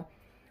how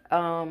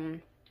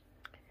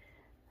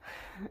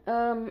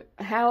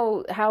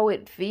How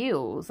it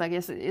feels, I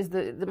guess, is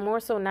the more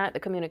so not the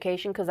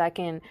communication, because I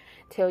can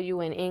tell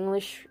you in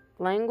English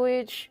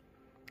language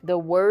the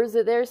words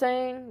that they're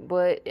saying,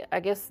 but I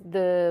guess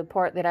the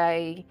part that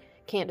I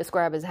can't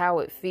describe is how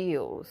it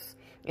feels,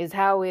 is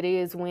how it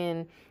is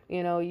when,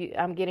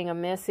 I'm getting a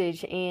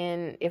message,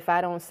 and if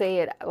I don't say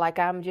it, like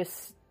I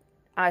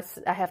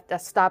have to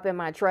stop in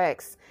my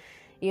tracks,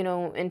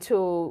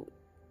 until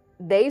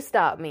they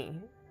stop me.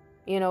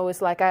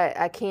 It's like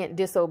I can't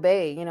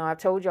disobey. I've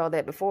told y'all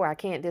that before. I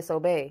can't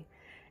disobey.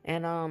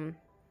 And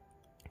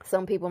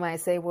some people might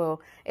say,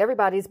 well,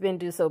 everybody's been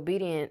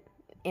disobedient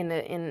in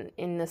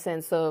the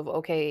sense of,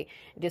 okay,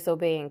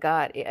 disobeying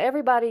God.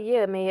 Everybody,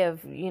 yeah, may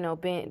have,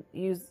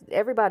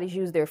 everybody's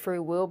used their free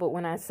will, but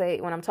when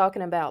I'm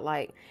talking about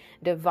like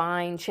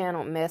divine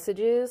channeled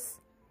messages,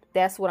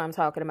 that's what I'm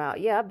talking about.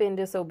 Yeah, I've been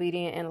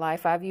disobedient in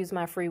life. I've used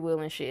my free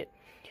will and shit.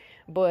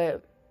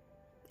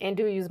 And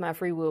do use my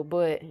free will,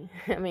 but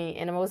I mean,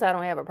 and the most I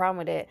don't have a problem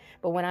with that.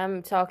 But when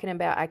I'm talking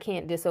about I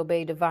can't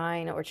disobey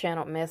divine or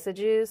channeled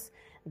messages,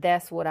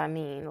 that's what I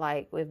mean.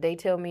 Like, if they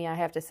tell me I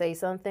have to say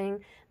something,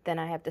 then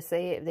I have to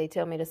say it. If they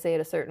tell me to say it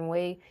a certain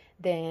way,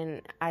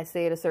 then I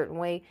say it a certain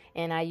way.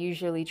 And I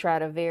usually try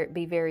to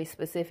be very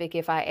specific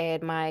if I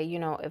add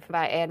if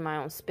I add my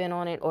own spin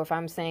on it, or if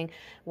I'm saying,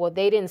 well,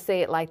 they didn't say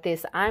it like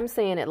this, I'm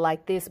saying it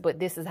like this, but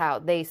this is how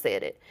they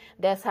said it.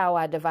 That's how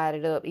I divide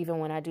it up, even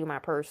when I do my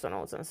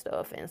personals and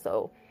stuff. And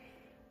so,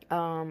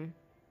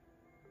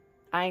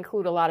 I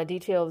include a lot of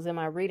details in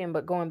my reading,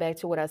 but going back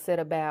to what I said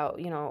about,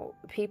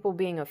 people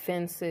being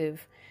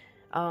offensive,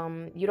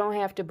 you don't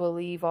have to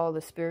believe all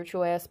the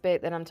spiritual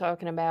aspect that I'm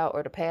talking about,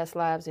 or the past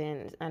lives.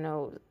 And I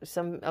know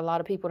a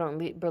lot of people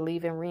don't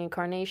believe in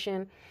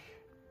reincarnation,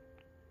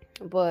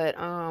 but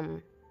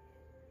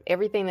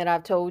everything that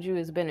I've told you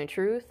has been the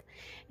truth.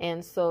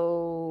 And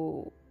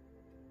so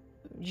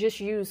just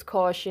use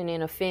caution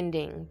in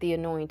offending the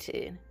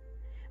anointed.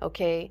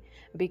 Okay,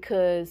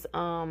 because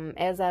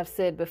as I've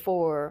said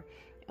before,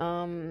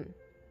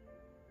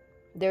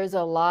 there's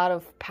a lot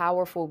of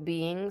powerful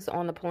beings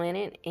on the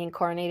planet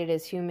incarnated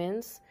as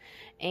humans,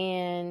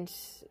 and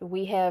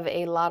we have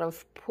a lot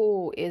of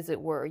pull, as it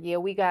were. Yeah,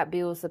 we got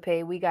bills to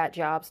pay, we got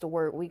jobs to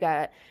work, we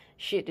got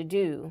shit to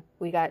do,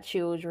 we got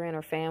children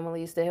or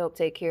families to help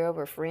take care of,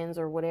 or friends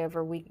or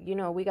whatever. We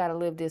got to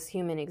live this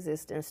human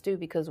existence too,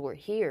 because we're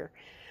here.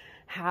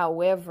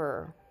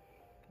 However,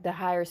 the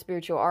higher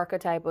spiritual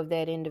archetype of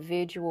that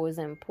individual is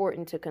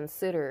important to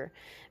consider,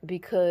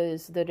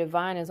 because the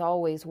divine is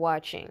always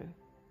watching.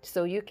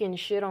 So you can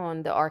shit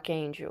on the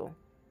archangel.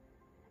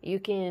 You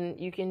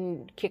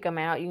can kick them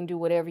out. You can do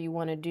whatever you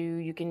want to do.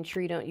 You can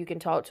treat them. You can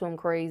talk to them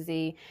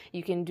crazy.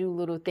 You can do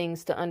little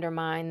things to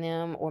undermine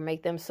them or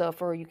make them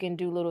suffer. You can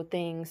do little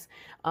things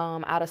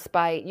out of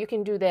spite. You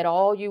can do that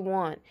all you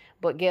want.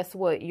 But guess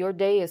what? Your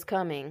day is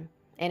coming,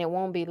 and it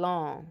won't be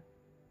long.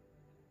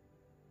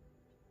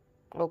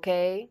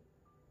 Okay?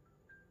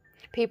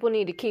 People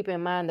need to keep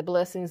in mind the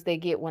blessings they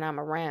get when I'm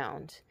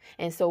around.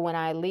 And so when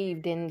I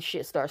leave, then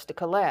shit starts to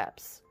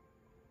collapse.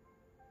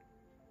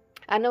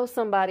 I know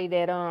somebody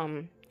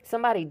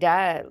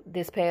died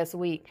this past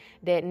week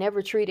that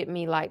never treated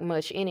me like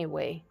much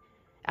anyway.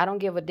 I don't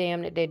give a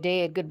damn that they're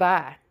dead.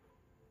 Goodbye.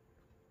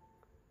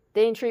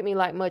 They didn't treat me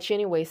like much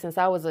anyway. Since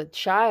I was a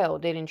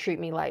child, they didn't treat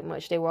me like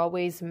much. They were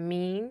always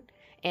mean.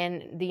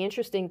 And the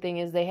interesting thing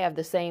is they have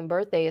the same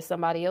birthday as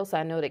somebody else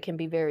I know that can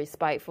be very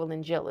spiteful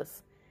and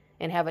jealous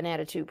and have an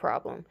attitude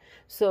problem.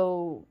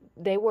 So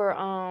they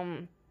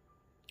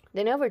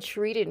never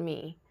treated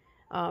me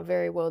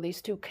very well.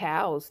 These two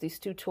cows, these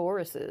two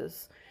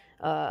Tauruses,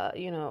 her,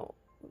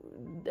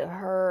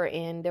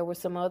 and there were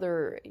some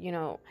other,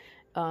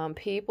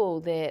 people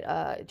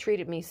that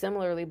treated me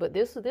similarly. But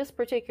this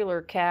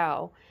particular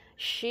cow,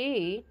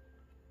 she,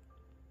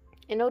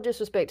 and no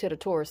disrespect to the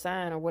Taurus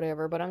sign or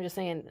whatever, but I'm just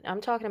saying,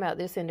 I'm talking about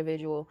this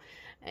individual,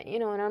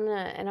 and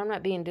I'm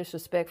not being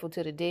disrespectful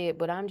to the dead,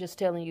 but I'm just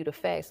telling you the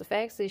facts. The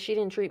facts is she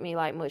didn't treat me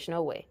like much,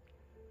 no way.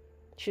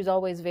 She was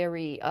always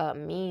very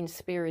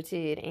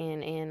mean-spirited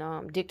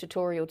and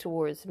dictatorial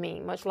towards me,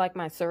 much like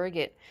my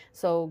surrogate.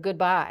 So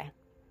goodbye.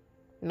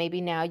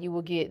 Maybe now you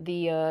will get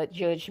the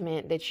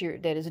judgment that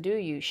is due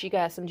you. She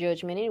got some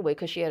judgment anyway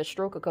because she had a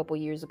stroke a couple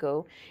years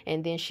ago,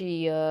 and then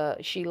she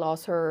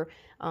lost her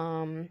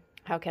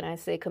how can I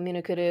say,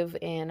 communicative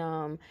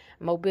and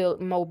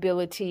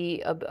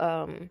mobility.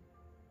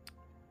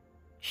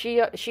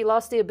 She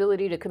lost the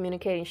ability to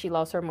communicate, and she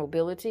lost her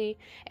mobility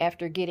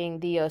after getting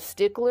the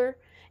stickler,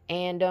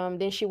 and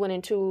then she went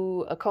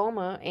into a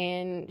coma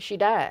and she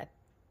died.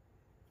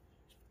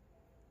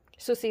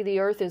 So see, the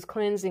earth is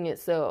cleansing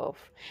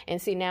itself.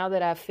 And see, now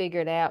that I've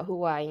figured out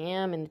who I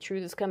am and the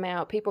truth has come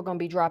out, people are going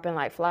to be dropping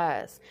like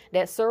flies.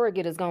 That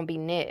surrogate is going to be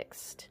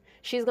next.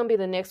 She's going to be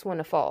the next one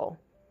to fall.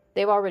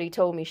 They've already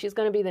told me she's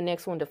going to be the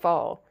next one to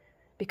fall,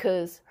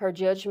 because her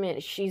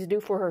judgment, she's due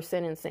for her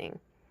sentencing.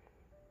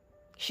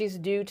 She's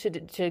due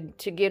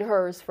to get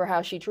hers for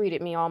how she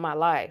treated me all my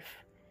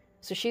life.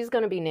 So she's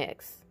going to be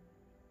next.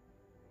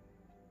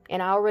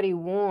 And I already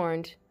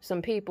warned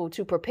some people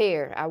to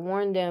prepare. I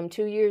warned them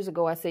 2 years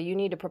ago. I said, you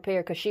need to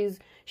prepare because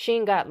she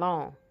ain't got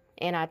long.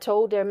 And I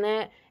told them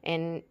that,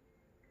 and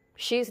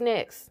she's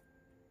next.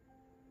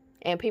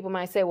 And people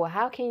might say, well,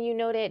 how can you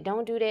know that?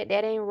 Don't do that.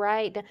 That ain't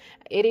right.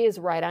 It is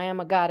right. I am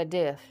a God of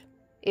death.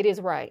 It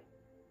is right.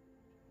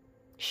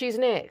 She's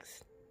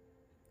next.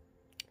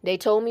 They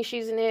told me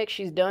she's next.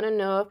 She's done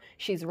enough.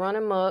 She's run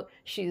amok.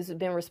 She's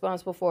been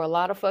responsible for a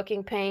lot of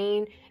fucking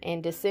pain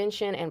and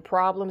dissension and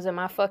problems in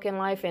my fucking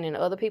life and in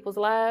other people's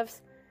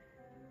lives.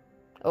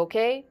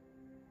 Okay?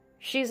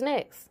 She's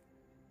next.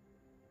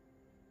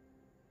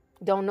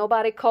 Don't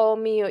nobody call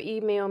me or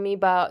email me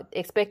about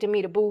expecting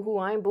me to boo-hoo.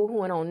 I ain't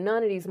boo-hooing on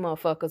none of these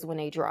motherfuckers when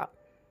they drop.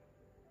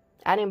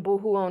 I didn't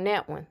boo-hoo on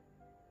that one.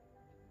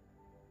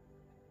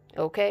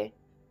 Okay?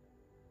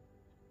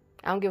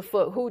 I don't give a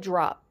fuck who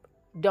dropped.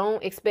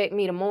 Don't expect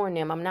me to mourn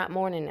them. I'm not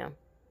mourning them.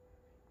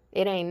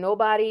 It ain't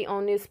nobody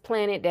on this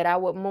planet that I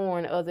would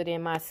mourn other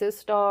than my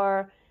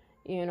sister,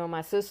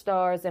 my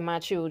sisters and my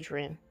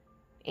children.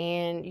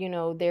 And,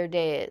 their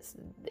dads.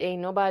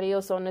 Ain't nobody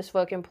else on this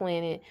fucking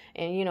planet.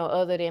 And,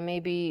 other than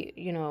maybe,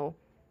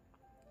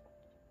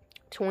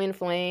 Twin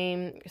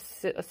Flame,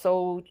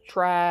 Soul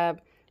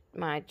Tribe,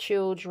 my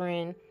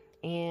children,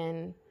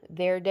 and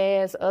their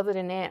dads. Other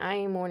than that, I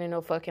ain't mourning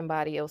no fucking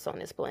body else on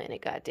this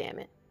planet. God damn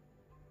it.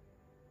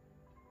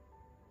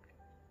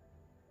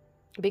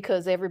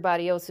 Because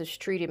everybody else has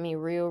treated me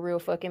real, real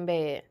fucking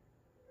bad.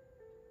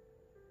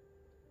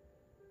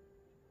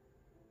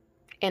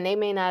 And they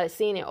may not have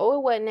seen it. Oh,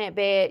 it wasn't that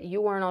bad.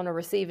 You weren't on the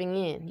receiving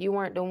end. You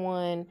weren't the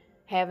one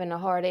having a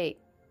heartache.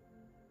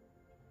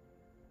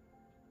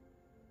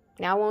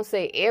 Now, I won't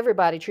say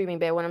everybody treat me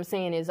bad. What I'm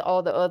saying is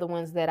all the other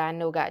ones that I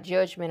know got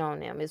judgment on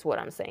them is what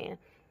I'm saying.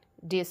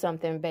 Did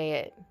something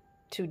bad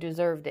to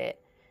deserve that.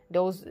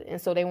 And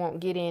so they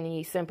won't get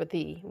any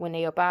sympathy when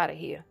they up out of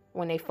here.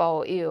 When they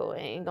fall ill.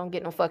 They ain't gonna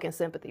get no fucking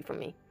sympathy from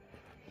me.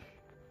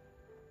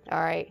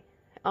 Alright.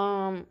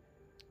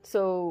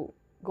 So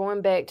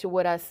going back to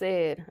what I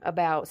said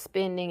about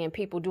spending and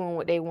people doing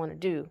what they want to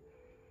do.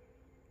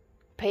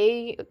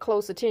 Pay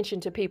close attention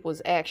to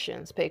people's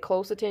actions. Pay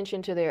close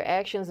attention to their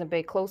actions and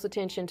pay close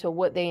attention to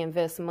what they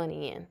invest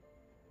money in.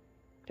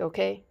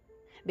 Okay?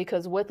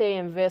 Because what they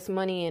invest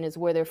money in is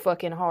where their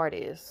fucking heart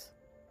is.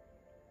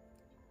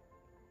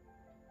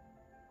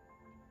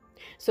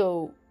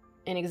 So,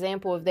 an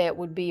example of that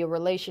would be a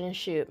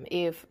relationship.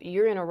 If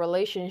you're in a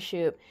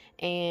relationship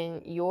and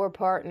your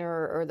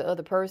partner or the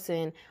other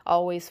person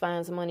always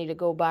finds money to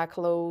go buy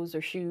clothes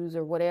or shoes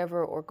or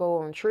whatever or go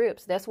on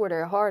trips, that's where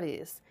their heart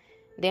is.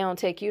 They don't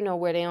take you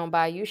nowhere. They don't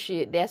buy you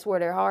shit. That's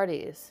where their heart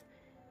is.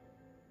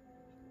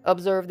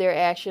 Observe their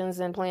actions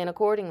and plan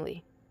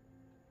accordingly.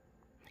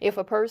 If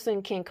a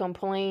person can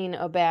complain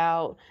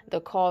about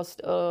the cost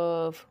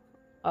of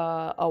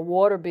a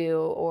water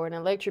bill or an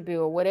electric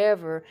bill or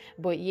whatever,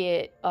 but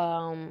yet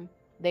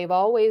they've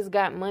always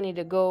got money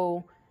to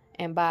go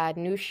and buy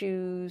new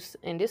shoes.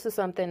 And this is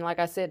something, like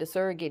I said, the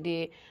surrogate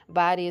did.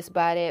 Buy this,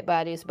 buy that,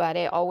 buy this, buy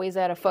that. Always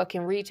at a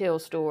fucking retail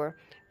store.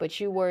 But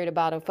you worried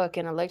about a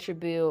fucking electric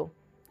bill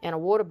and a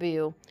water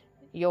bill.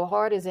 Your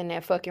heart is in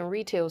that fucking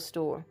retail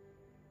store.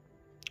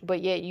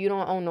 But yet you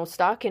don't own no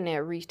stock in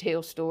that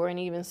retail store. And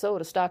even so,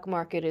 the stock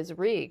market is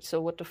rigged.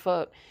 So what the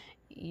fuck?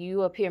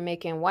 You up here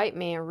making white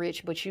man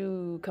rich, but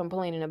you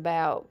complaining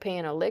about paying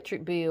an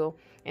electric bill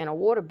and a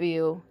water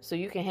bill so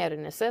you can have the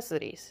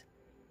necessities.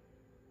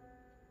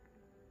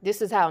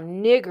 This is how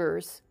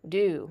niggers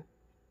do.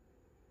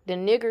 The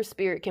nigger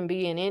spirit can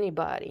be in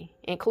anybody,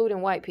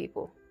 including white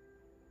people.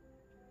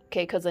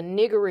 Okay, because a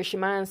niggerish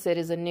mindset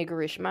is a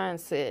niggerish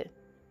mindset.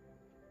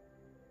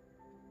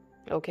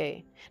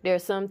 Okay, there are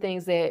some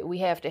things that we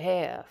have to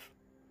have.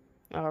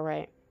 All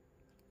right.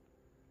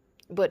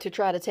 But to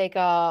try to take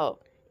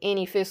out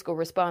any fiscal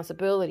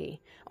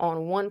responsibility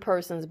on one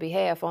person's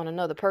behalf on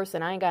another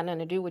person, I ain't got nothing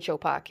to do with your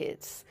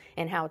pockets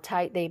and how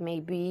tight they may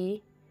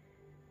be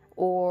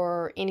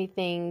or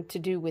anything to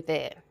do with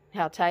that.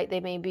 How tight they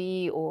may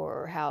be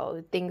or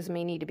how things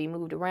may need to be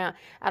moved around.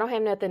 I don't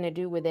have nothing to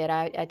do with that.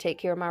 I take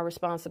care of my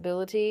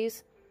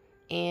responsibilities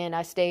and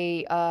I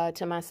stay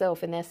to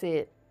myself, and that's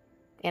it.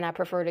 And I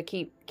prefer to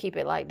keep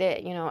it like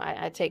that.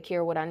 I take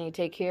care of what I need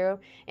to take care of,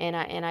 and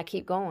I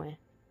keep going.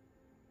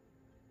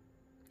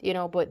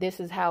 But this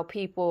is how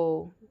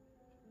people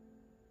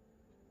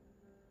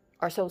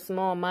are so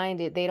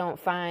small-minded, they don't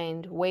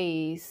find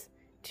ways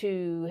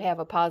to have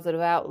a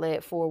positive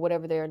outlet for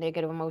whatever their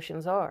negative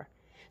emotions are.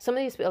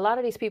 A lot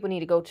of these people need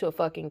to go to a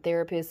fucking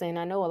therapist, and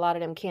I know a lot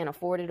of them can't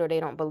afford it or they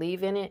don't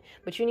believe in it,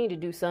 but you need to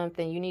do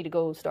something. You need to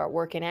go start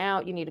working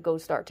out. You need to go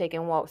start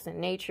taking walks in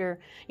nature.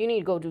 You need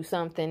to go do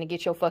something to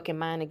get your fucking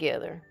mind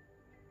together.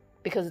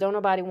 Because don't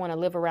nobody want to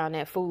live around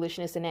that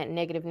foolishness and that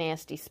negative,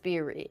 nasty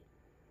spirit.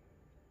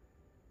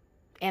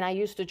 And I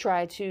used to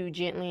try to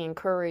gently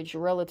encourage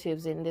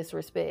relatives in this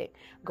respect.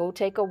 Go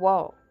take a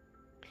walk.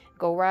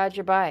 Go ride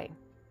your bike.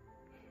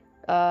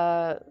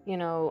 And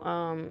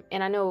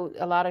I know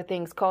a lot of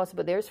things cost,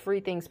 but there's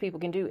free things people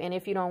can do. And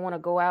if you don't want to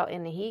go out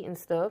in the heat and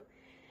stuff,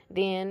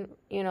 then,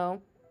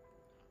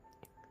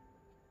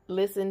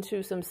 Listen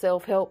to some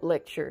self-help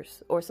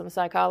lectures or some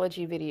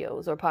psychology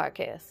videos or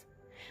podcasts.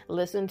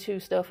 Listen to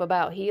stuff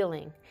about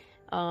healing.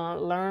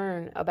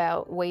 Learn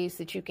about ways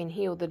that you can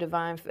heal the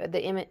divine,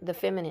 the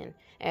feminine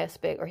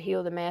aspect, or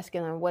heal the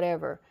masculine,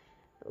 whatever.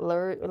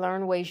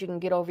 Learn ways you can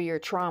get over your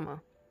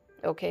trauma,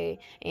 okay,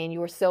 and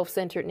your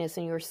self-centeredness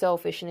and your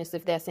selfishness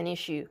if that's an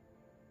issue,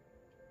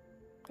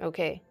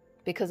 okay,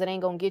 because it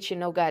ain't gonna get you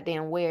no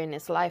goddamn where in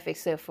this life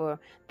except for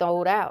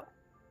throw it out.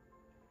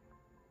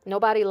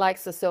 Nobody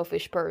likes a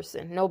selfish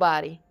person.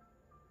 Nobody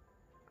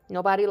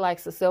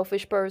likes a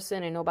selfish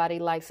person, and nobody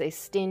likes a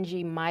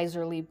stingy,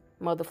 miserly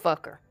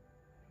motherfucker.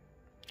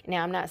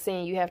 Now, I'm not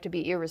saying you have to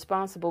be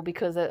irresponsible,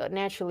 because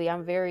naturally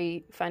I'm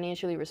very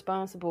financially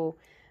responsible,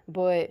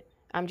 but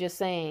I'm just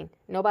saying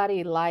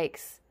nobody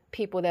likes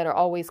people that are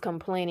always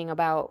complaining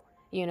about,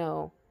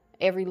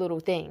 every little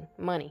thing.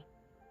 Money.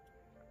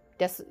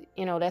 That's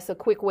a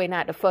quick way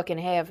not to fucking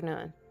have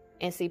none.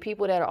 And see,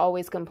 people that are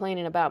always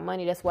complaining about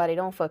money, that's why they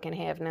don't fucking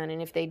have none.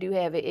 And if they do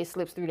have it, it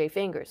slips through their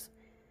fingers.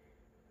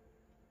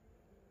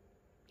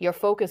 Your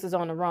focus is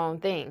on the wrong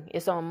thing.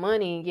 It's on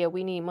money. Yeah,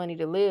 we need money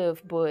to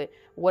live, but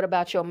what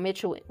about your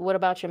mental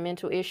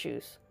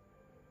issues?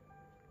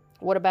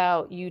 What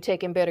about you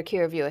taking better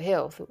care of your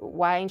health?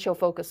 Why ain't your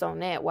focus on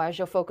that? Why is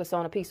your focus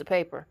on a piece of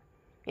paper?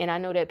 And I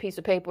know that piece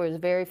of paper is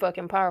very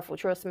fucking powerful,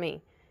 trust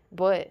me.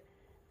 But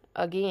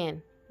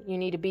again, you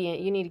need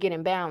to get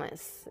in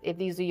balance if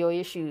these are your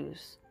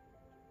issues.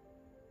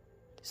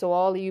 So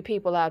all of you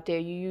people out there,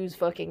 you use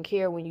fucking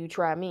care when you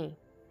try me.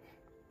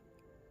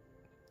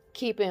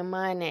 Keep in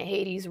mind that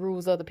Hades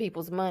rules other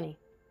people's money.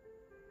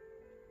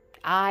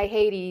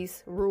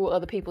 Hades, rule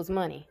other people's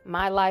money.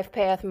 My life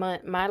path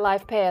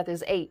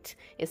is 8.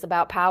 It's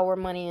about power,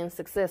 money, and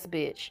success,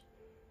 bitch.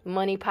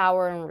 Money,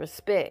 power, and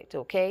respect,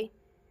 okay?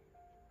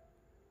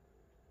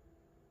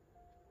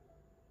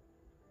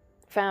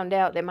 Found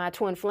out that my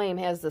twin flame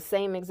has the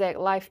same exact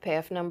life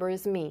path number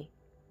as me.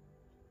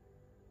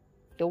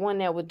 The one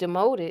that was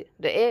demoted,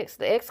 the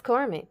ex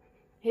karmic,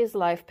 his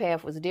life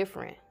path was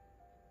different.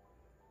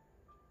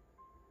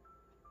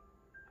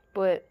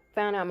 But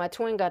found out my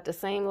twin got the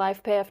same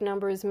life path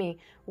number as me.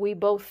 We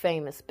both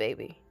famous,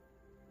 baby.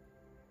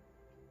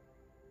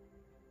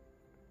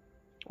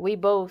 We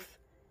both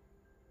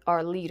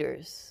are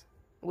leaders.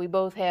 We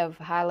both have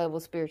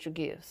high-level spiritual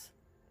gifts.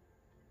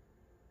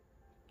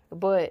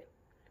 But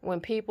when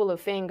people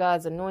offend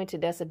God's anointed,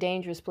 that's a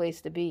dangerous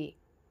place to be.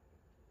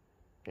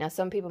 Now,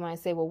 some people might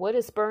say, well, what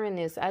is spurring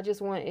this? I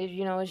just want,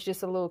 it's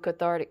just a little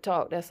cathartic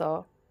talk. That's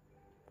all.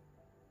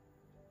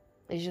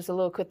 It's just a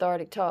little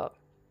cathartic talk.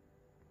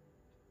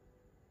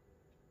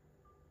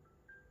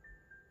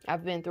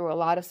 I've been through a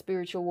lot of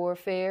spiritual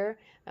warfare,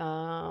 a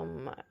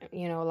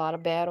lot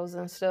of battles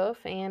and stuff,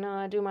 and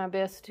I do my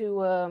best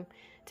to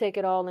take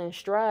it all in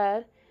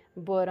stride.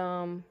 But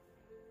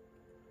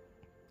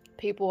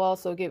people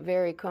also get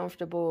very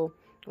comfortable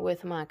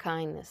with my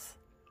kindness.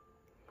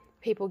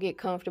 People get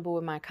comfortable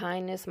with my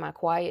kindness, my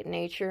quiet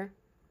nature.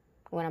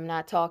 When I'm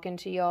not talking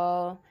to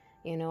y'all,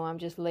 I'm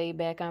just laid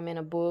back. I'm in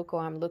a book,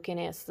 or I'm looking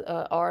at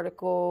an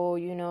article,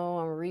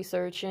 I'm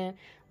researching,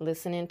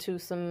 listening to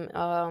some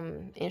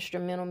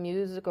instrumental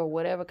music or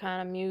whatever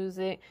kind of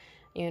music.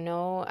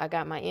 I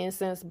got my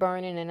incense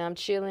burning and I'm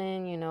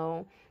chilling,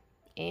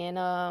 and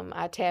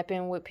I tap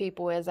in with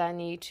people as I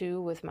need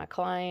to, with my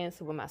clients,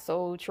 with my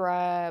soul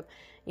tribe,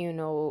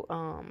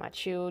 my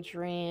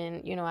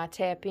children, I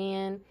tap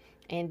in.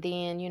 And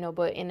then,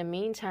 but in the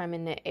meantime,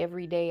 in the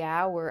everyday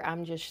hour,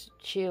 I'm just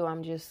chill.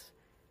 I'm just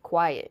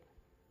quiet.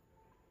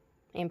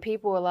 And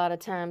people a lot of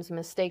times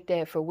mistake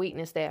that for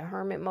weakness, that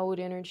hermit mode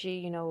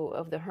energy,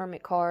 of the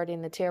hermit card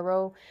in the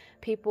tarot.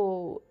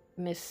 People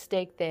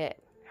mistake that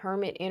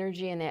hermit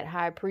energy and that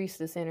high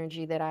priestess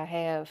energy that I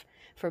have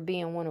for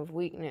being one of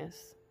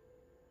weakness.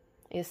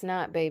 It's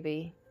not,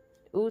 baby.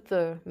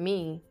 Uther,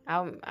 me,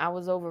 I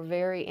was over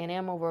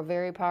am over a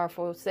very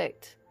powerful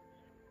sect.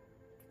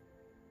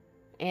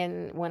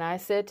 And when I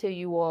said to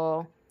you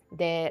all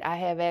that I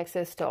have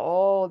access to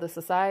all the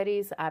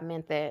societies, I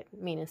meant that,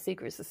 meaning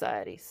secret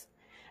societies.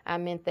 I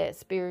meant that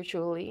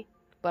spiritually,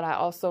 but I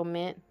also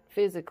meant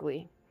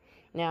physically.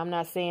 Now, I'm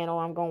not saying,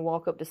 I'm going to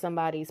walk up to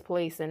somebody's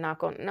place and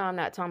knock on. No, I'm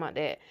not talking about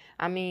that.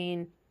 I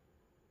mean,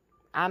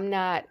 I'm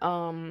not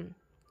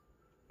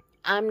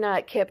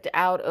kept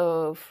out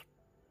of,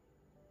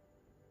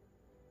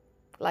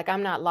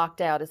 I'm not locked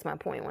out, is my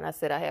point. When I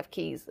said I have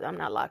keys, I'm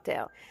not locked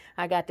out.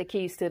 I got the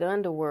keys to the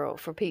underworld,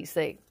 for Pete's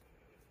sake.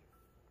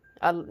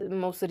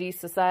 Most of these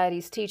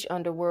societies teach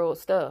underworld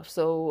stuff.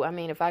 So, I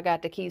mean, if I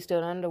got the keys to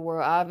the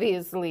underworld,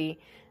 obviously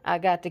I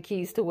got the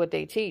keys to what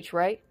they teach,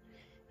 right?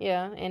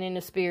 Yeah, and in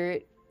the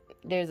spirit,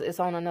 it's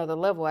on another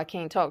level. I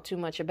can't talk too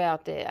much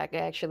about that. I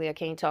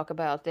can't talk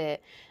about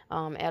that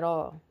at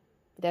all.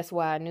 That's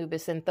why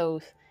Anubis and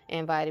Thoth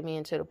invited me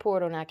into the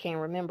portal, and I can't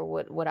remember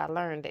what I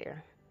learned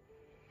there.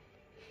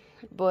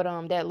 But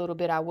that little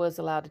bit I was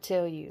allowed to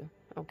tell you,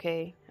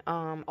 okay?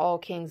 All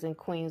kings and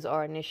queens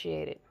are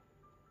initiated.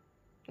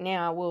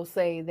 Now, I will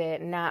say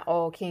that not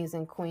all kings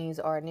and queens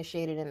are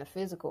initiated in the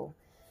physical.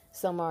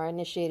 Some are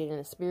initiated in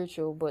the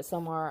spiritual, but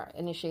some are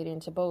initiated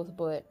into both.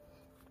 But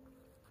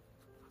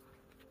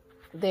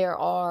there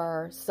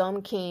are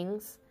some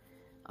kings,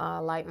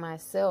 like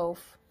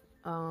myself,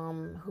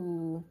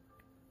 who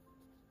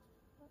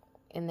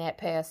in that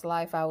past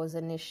life I was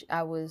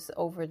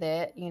over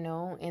that, you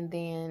know. And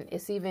then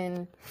it's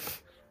even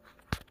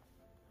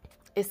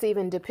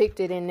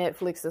depicted in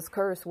Netflix's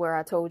Curse, where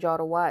I told y'all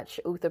to watch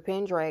Uther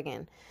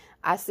Pendragon.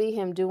 I see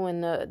him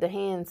doing the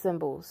hand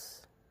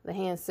symbols, the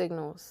hand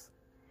signals.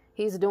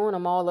 He's doing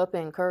them all up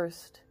in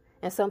Cursed.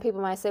 And some people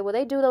might say, well,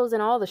 they do those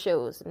in all the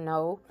shows.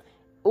 No.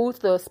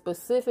 Uther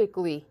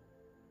specifically.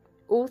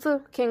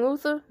 Uther, King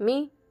Uther,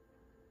 me,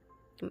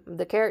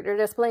 the character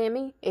that's playing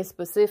me, is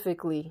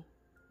specifically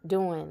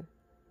doing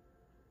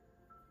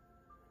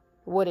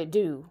what it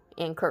do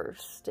in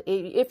Cursed.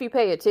 If you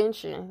pay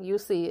attention, you'll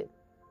see it.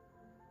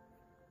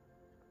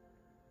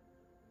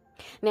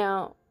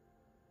 Now,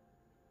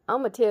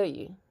 I'm going to tell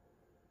you,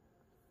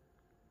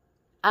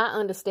 I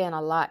understand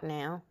a lot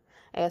now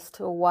as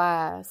to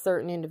why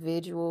certain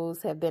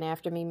individuals have been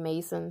after me,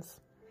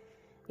 Masons,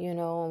 you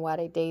know, and why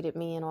they dated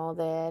me and all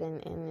that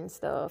and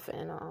stuff.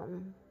 And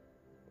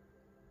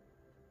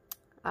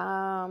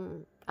I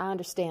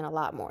understand a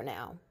lot more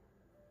now.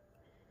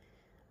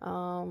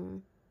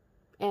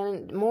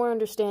 And more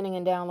understanding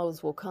and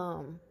downloads will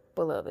come,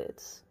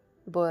 beloveds.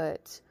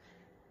 But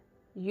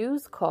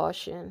use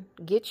caution.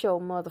 Get your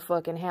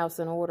motherfucking house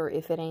in order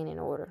if it ain't in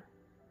order.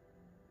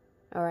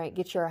 All right,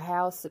 get your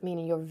house,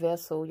 meaning your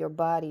vessel, your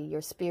body, your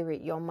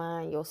spirit, your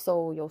mind, your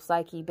soul, your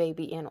psyche,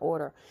 baby, in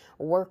order.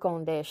 Work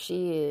on that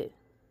shit.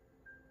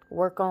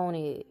 Work on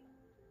it.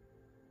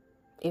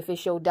 If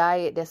it's your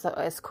diet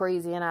that's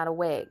crazy and out of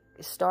whack,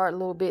 start a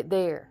little bit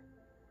there.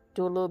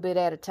 Do a little bit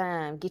at a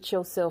time. Get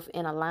yourself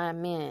in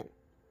alignment.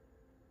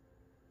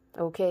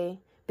 Okay?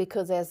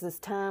 Because as this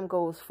time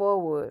goes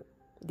forward,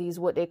 these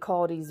what they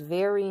call these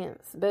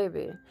variants,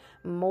 baby,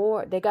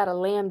 they got a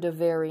Lambda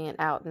variant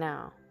out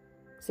now.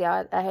 See,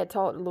 I had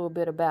talked a little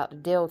bit about the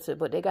Delta,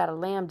 but they got a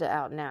Lambda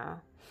out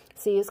now.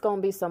 See, it's going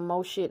to be some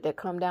more shit that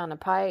come down the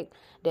pike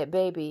that,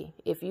 baby,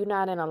 if you're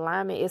not in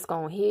alignment, it's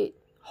going to hit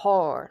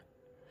hard.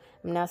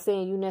 I'm not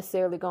saying you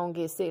necessarily going to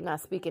get sick, not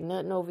speaking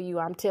nothing over you.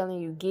 I'm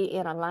telling you, get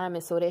in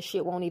alignment so that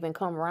shit won't even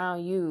come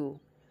around you.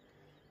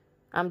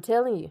 I'm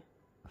telling you.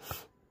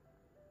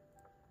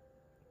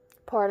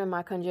 Pardon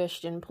my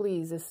congestion,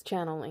 please. It's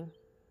channeling.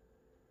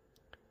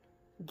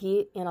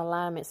 Get in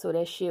alignment so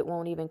that shit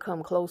won't even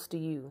come close to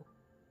you.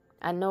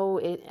 I know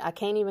I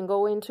can't even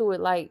go into it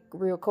like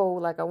real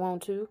cold like I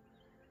want to.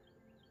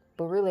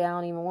 But really, I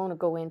don't even want to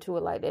go into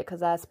it like that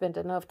because I spent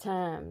enough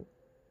time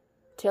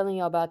telling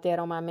y'all about that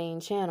on my main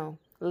channel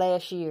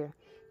last year.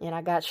 And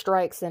I got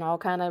strikes and all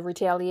kind of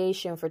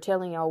retaliation for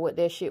telling y'all what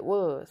that shit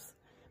was.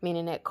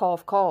 Meaning that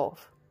cough,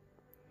 cough.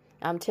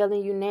 I'm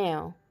telling you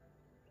now,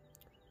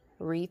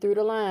 read through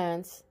the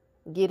lines,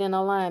 get in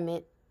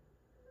alignment.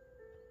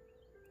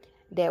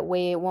 That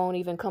way it won't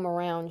even come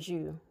around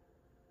you.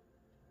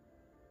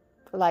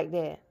 Like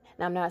that.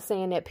 Now, I'm not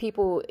saying that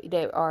people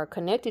that are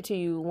connected to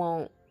you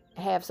won't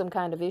have some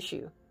kind of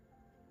issue.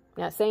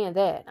 I'm not saying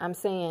that. I'm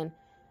saying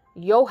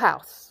your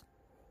house.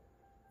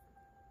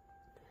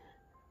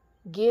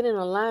 Get in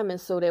alignment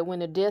so that when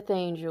the death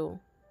angel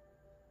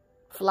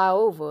fly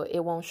over,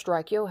 it won't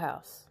strike your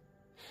house.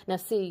 Now,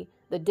 see,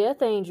 the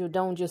death angel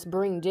don't just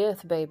bring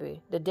death,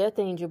 baby. The death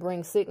angel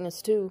brings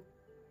sickness too.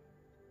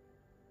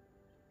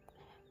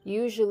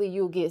 Usually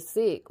you'll get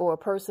sick, or a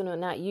person, or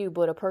not you,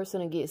 but a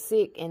person will get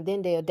sick and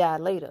then they'll die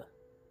later.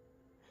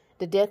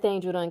 The death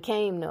angel done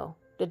came though.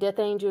 The death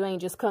angel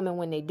ain't just coming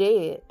when they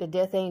dead. The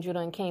death angel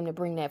done came to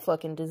bring that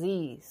fucking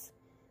disease.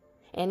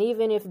 And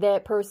even if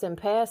that person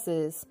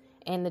passes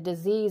and the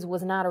disease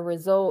was not a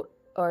result,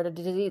 or the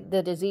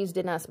disease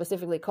did not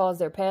specifically cause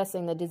their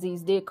passing, the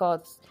disease did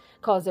cause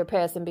their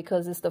passing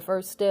because it's the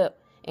first step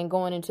in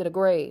going into the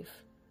grave.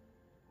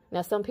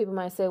 Now some people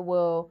might say,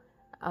 well,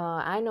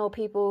 I know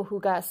people who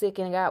got sick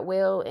and got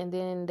well and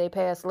then they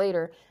passed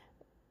later.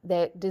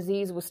 That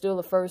disease was still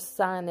the first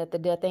sign that the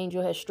death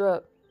angel had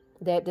struck.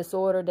 That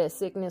disorder, that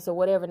sickness or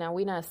whatever. Now,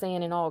 we're not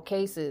saying in all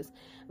cases,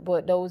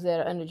 but those that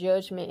are under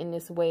judgment in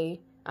this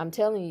way, I'm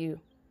telling you,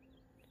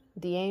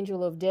 the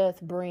angel of death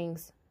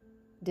brings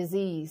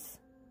disease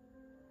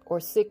or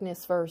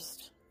sickness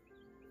first.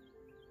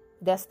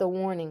 That's the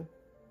warning.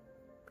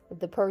 If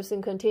the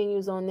person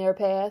continues on their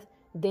path,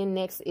 then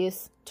next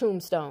is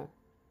tombstone.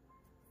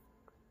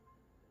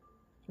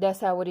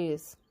 That's how it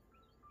is.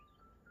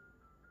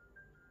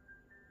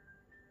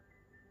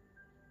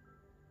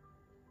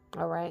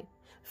 All right.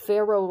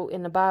 Pharaoh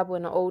in the Bible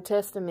in the Old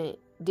Testament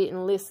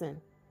didn't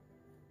listen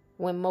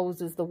when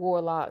Moses, the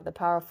warlock, the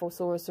powerful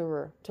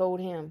sorcerer, told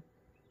him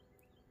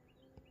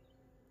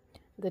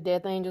the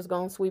death angel's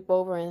going to sweep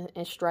over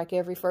and strike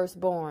every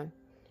firstborn.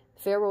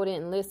 Pharaoh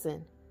didn't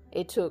listen.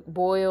 It took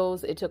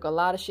boils. It took a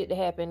lot of shit to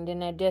happen. Then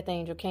that death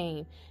angel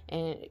came.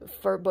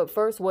 But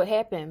first, what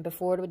happened?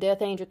 Before the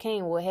death angel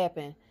came, what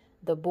happened?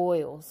 The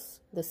boils,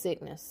 the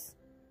sickness.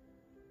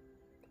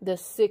 the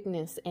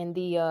sickness and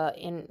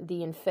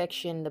the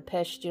infection, the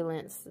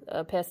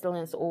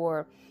pestilence,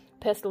 or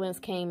pestilence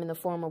came in the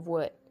form of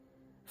what?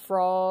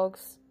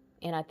 Frogs,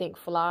 and I think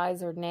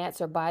flies or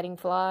gnats or biting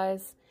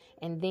flies.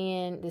 And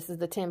then this is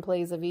the 10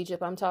 plagues of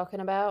Egypt I'm talking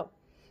about.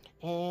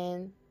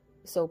 And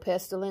so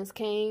pestilence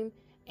came,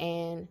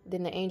 and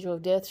then the angel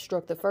of death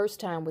struck the first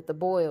time with the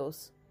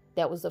boils.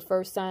 That was the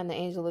first sign the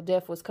angel of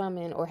death was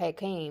coming or had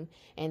came.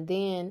 And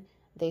then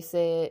they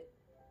said,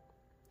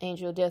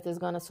 angel of death is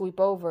going to sweep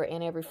over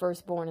and every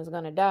firstborn is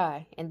going to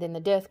die. And then the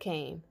death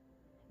came.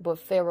 But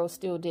Pharaoh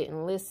still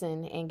didn't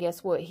listen. And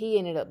guess what? He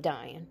ended up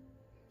dying.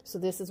 So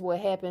this is what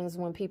happens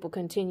when people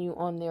continue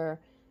on their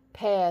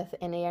path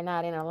and they are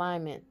not in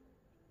alignment.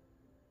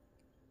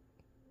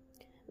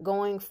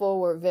 Going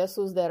forward,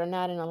 vessels that are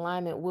not in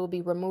alignment will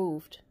be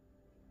removed.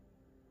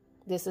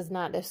 This is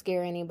not to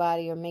scare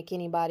anybody or make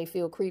anybody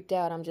feel creeped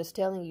out. I'm just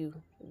telling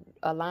you,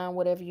 align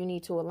whatever you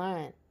need to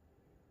align.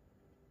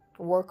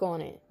 Work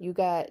on it. You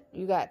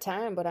got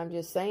time, but I'm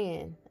just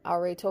saying, I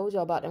already told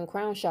y'all about them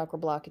crown chakra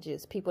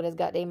blockages. People that's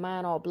got their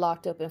mind all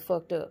blocked up and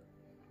fucked up.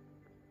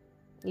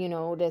 You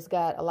know, that's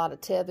got a lot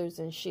of tethers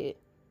and shit.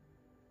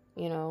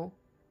 You know,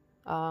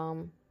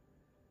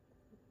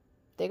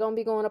 they're going to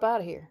be going up out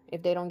of here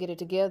if they don't get it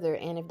together.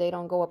 And if they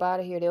don't go up out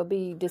of here, they'll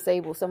be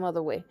disabled some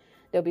other way.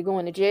 They'll be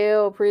going to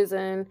jail,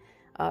 prison,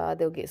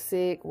 they'll get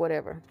sick,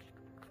 whatever.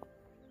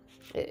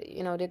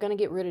 You know, they're going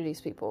to get rid of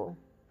these people.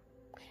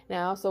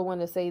 Now, I also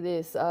want to say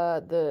this,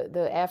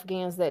 the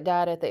Afghans that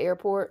died at the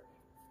airport,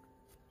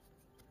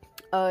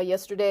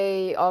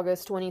 yesterday,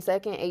 August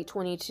 22nd,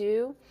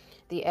 8/22,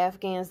 the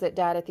Afghans that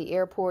died at the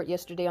airport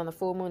yesterday on the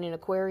full moon in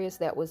Aquarius,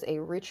 that was a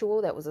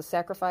ritual, that was a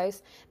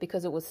sacrifice,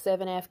 because it was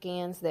 7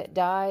 Afghans that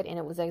died, and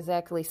it was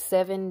exactly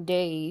 7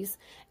 days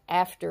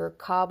after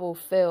Kabul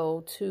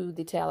fell to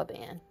the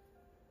Taliban.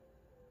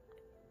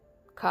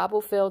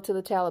 Kabul fell to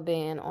the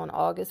Taliban on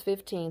August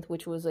 15th,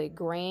 which was a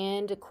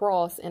grand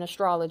cross in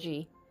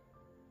astrology.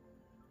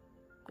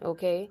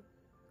 Okay?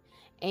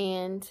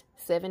 And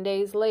 7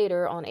 days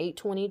later, on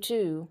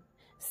 8/22,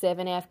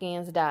 7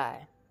 Afghans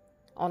died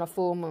on a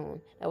full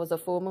moon. That was a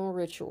full moon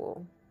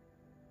ritual.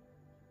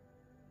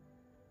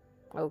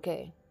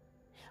 Okay.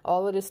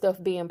 All of this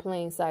stuff be in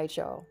plain sight,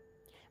 y'all.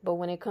 But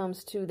when it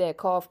comes to that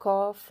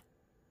cough,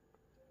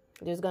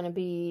 there's going to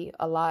be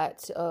a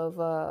lot of,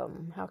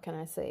 how can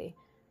I say?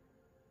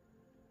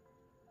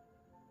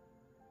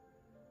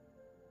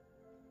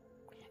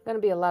 Going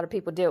to be a lot of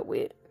people dealt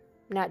with.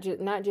 Not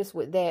just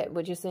with that,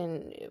 but just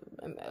in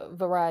a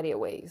variety of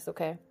ways,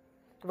 okay?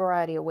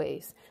 Variety of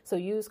ways. So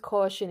use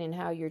caution in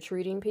how you're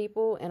treating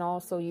people, and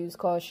also use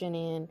caution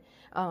in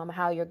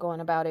how you're going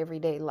about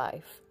everyday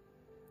life.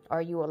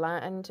 Are you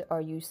aligned?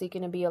 Are you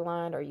seeking to be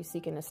aligned? Are you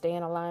seeking to stay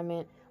in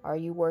alignment? Are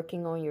you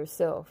working on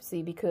yourself?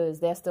 See, because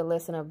that's the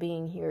lesson of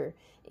being here,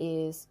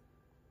 is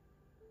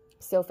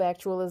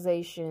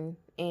self-actualization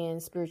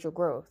and spiritual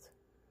growth.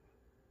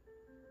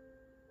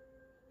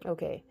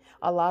 Okay.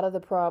 A lot of the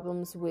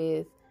problems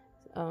with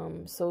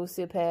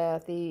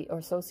sociopathy or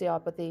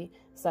sociopathy,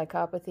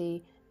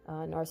 psychopathy,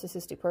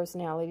 narcissistic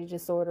personality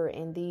disorder,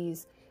 and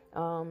these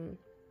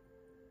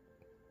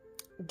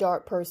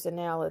dark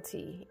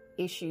personality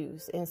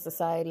issues in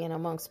society and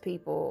amongst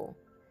people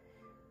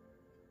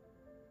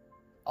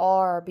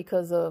are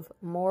because of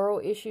moral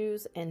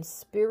issues and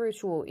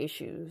spiritual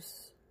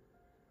issues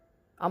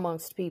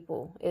amongst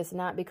people. It's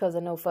not because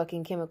of no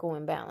fucking chemical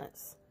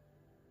imbalance.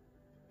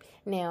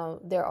 Now,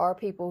 there are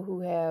people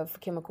who have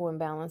chemical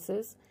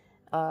imbalances,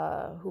 who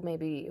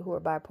are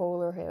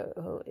bipolar,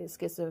 who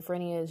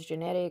schizophrenia is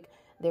genetic.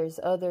 There's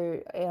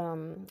other,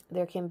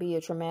 there can be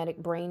a traumatic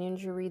brain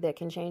injury that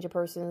can change a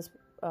person's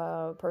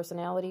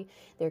personality.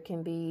 There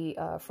can be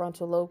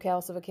frontal lobe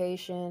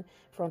calcification,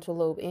 frontal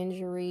lobe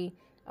injury.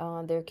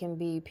 There can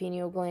be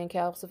pineal gland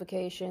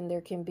calcification.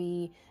 There can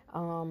be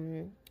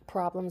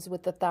problems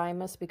with the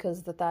thymus,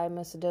 because the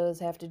thymus does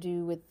have to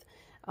do with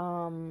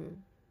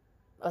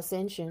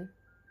ascension.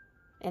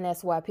 And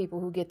that's why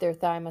people who get their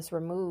thymus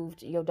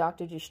removed, your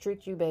doctor just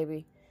tricked you,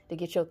 baby, to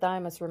get your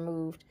thymus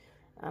removed.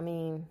 I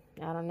mean,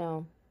 I don't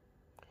know.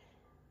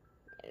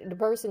 The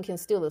person can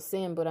still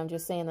ascend, but I'm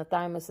just saying the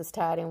thymus is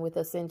tied in with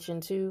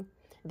ascension too.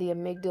 The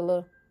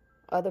amygdala,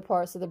 other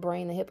parts of the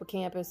brain, the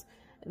hippocampus,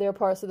 there are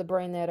parts of the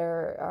brain that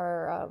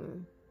are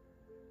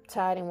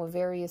tied in with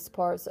various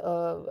parts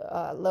of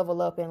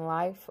level up in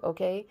life,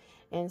 okay?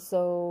 And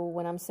so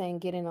when I'm saying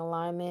get in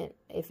alignment,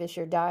 if it's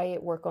your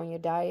diet, work on your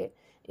diet.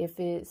 If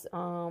it's,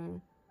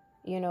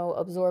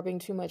 absorbing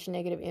too much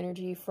negative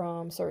energy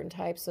from certain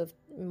types of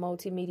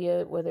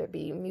multimedia, whether it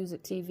be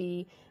music,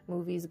 TV,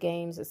 movies,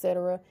 games,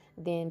 etc.,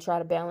 then try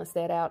to balance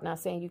that out. Not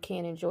saying you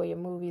can't enjoy your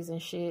movies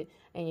and shit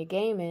and your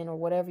gaming or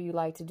whatever you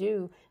like to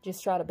do.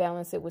 Just try to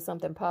balance it with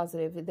something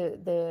positive.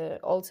 The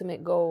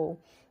ultimate goal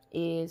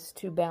is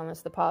to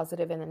balance the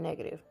positive and the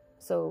negative.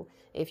 So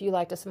if you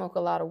like to smoke a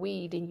lot of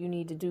weed, then you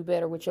need to do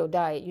better with your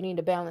diet. You need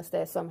to balance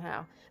that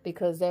somehow,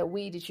 because that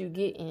weed that you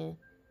get in,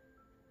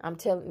 I'm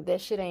telling you,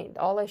 that shit ain't,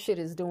 all that shit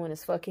is doing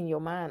is fucking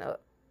your mind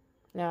up.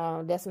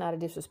 Now, that's not a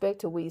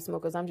disrespect to weed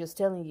smokers. I'm just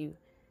telling you,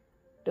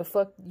 The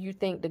fuck you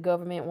think the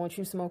government wants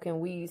you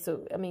smoking weed?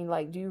 So, I mean,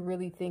 like, do you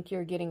really think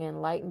you're getting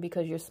enlightened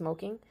because you're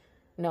smoking?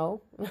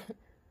 No.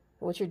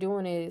 What you're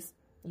doing is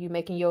you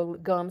making your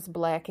gums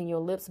black and your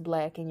lips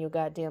black and your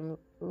goddamn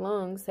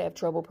lungs have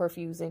trouble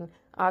perfusing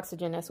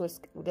oxygen. That's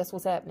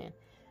what's happening.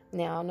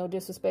 Now, no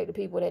disrespect to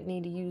people that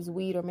need to use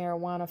weed or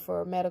marijuana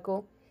for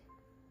medical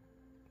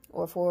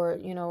or for,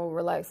 you know,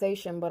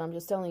 relaxation, but I'm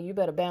just telling you, you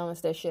better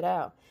balance that shit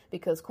out,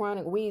 because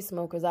chronic weed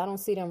smokers, I don't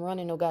see them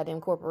running no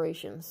goddamn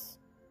corporations.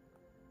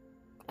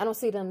 I don't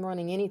see them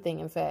running anything.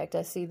 In fact,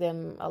 I see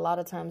them a lot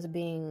of times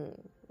being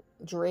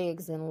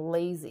dregs and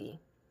lazy.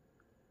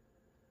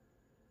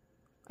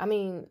 I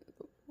mean,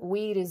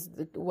 weed is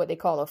what they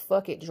call a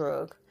fuck it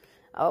drug.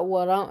 I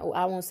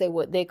won't say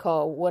what they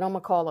call, what I'm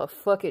going to call a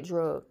fuck it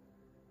drug.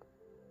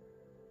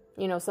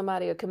 You know,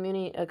 a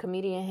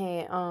comedian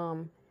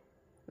had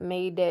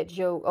made that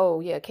joke. Oh,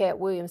 yeah, Cat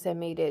Williams had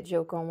made that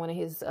joke on one of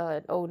his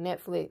old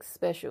Netflix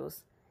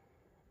specials.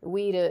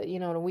 Weed, you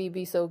know, the weed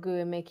be so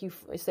good, make you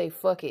say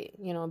fuck it,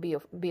 you know,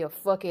 be a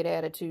fuck it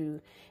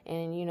attitude.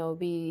 And, you know,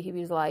 he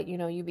was like, you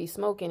know, you be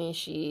smoking and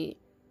shit,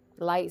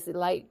 lights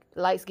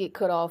get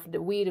cut off,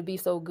 the weed would be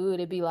so good,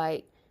 it'd be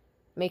like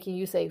making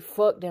you say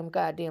fuck them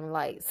goddamn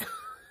lights.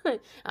 I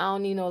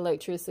don't need no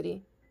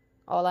electricity.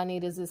 All I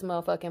need is this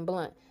motherfucking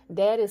blunt.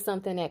 That is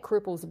something that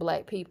cripples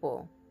black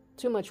people.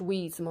 Too much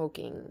weed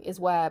smoking is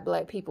why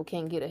black people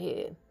can't get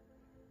ahead.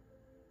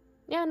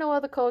 Yeah, I know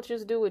other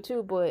cultures do it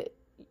too, but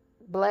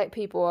black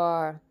people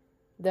are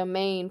the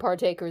main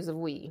partakers of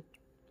weed.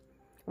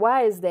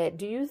 Why is that?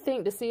 Do you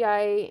think the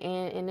CIA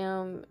and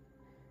them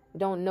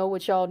don't know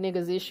what y'all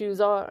niggas'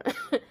 issues are?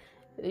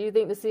 Do you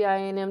think the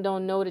CIA and them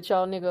don't know that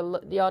y'all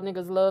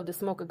niggas love to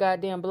smoke a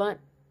goddamn blunt?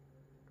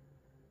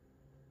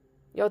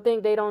 Y'all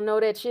think they don't know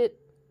that shit?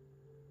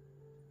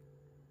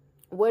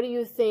 Where do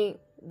you think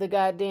the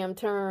goddamn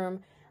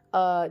term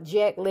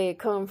jackleg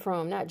come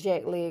from? Not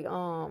jackleg,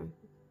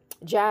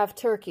 jive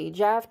turkey.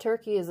 Jive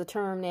turkey is a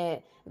term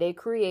that they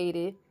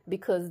created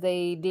because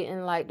they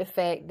didn't like the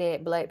fact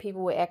that black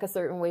people would act a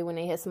certain way when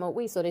they had smoked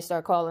weed, so they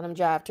start calling them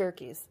jive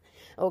turkeys.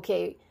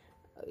 Okay,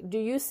 do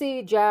you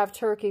see jive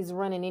turkeys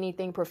running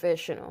anything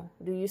professional?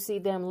 Do you see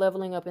them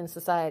leveling up in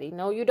society?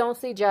 No, you don't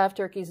see jive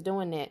turkeys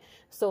doing that.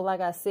 So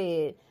like I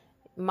said,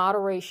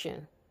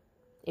 moderation.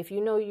 If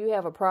you know you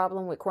have a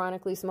problem with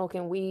chronically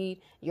smoking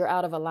weed, you're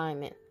out of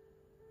alignment.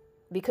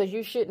 Because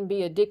you shouldn't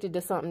be addicted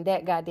to something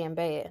that goddamn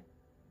bad.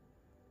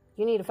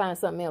 You need to find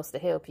something else to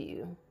help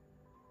you.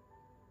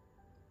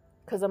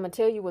 Because I'm going to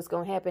tell you what's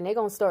going to happen. They're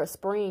going to start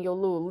spraying your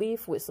little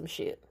leaf with some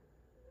shit.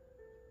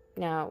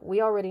 Now, we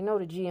already know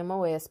the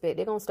GMO aspect.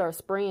 They're going to start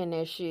spraying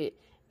that shit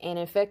and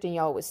infecting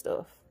y'all with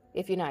stuff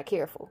if you're not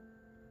careful.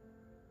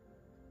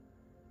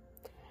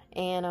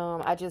 And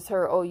I just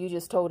heard, oh, you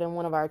just told them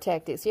one of our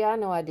tactics. Yeah, I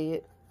know I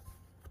did.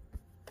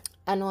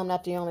 I know I'm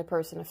not the only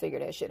person to figure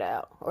that shit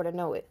out or to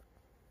know it.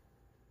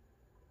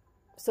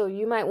 So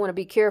you might want to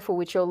be careful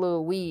with your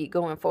little weed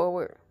going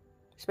forward,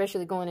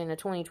 especially going into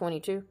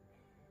 2022. You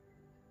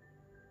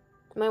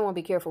might want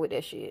to be careful with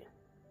that shit.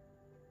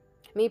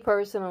 Me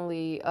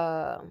personally,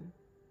 I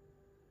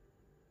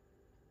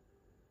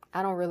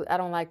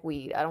don't like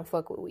weed. I don't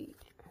fuck with weed.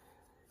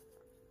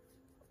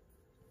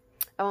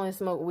 I only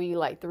smoked weed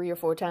like 3 or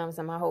 4 times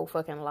in my whole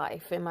fucking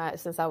life,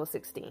 since I was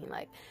 16.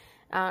 Like,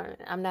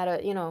 I'm not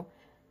a, you know,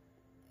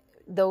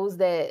 those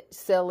that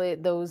sell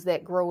it, those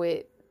that grow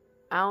it,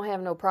 I don't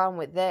have no problem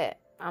with that.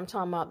 I'm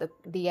talking about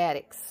the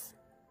addicts.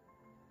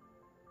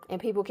 And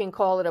people can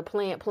call it a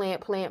plant.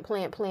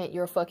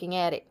 You're a fucking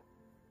addict.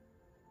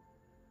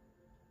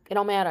 It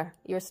don't matter.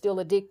 You're still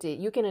addicted.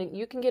 You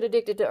can get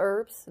addicted to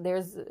herbs.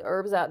 There's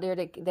herbs out there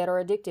that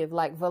are addictive,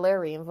 like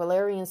valerian.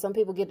 Valerian, some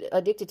people get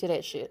addicted to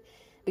that shit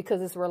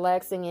because it's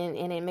relaxing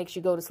and it makes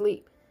you go to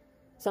sleep.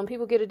 Some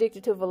people get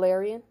addicted to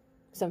valerian.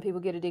 Some people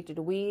get addicted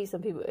to weed.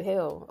 Some people,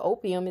 hell,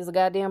 opium is a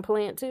goddamn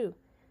plant too.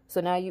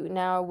 So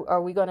now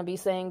are we going to be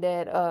saying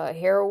that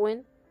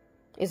heroin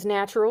is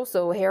natural,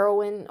 so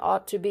heroin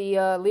ought to be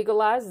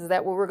legalized? Is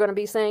that what we're going to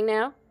be saying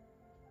now?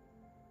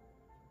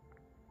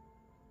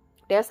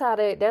 That's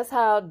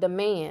how the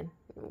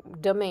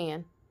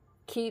man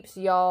keeps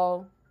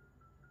y'all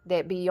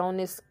that be on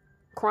this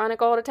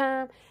chronic all the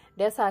time.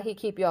 That's how he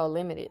keep y'all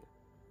limited.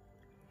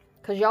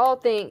 Because y'all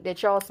think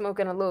that y'all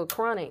smoking a little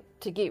chronic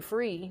to get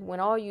free,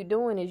 when all you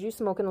doing is you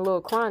smoking a little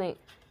chronic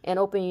and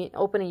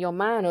opening your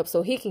mind up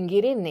so he can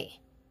get in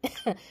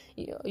there.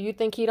 You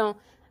think he don't...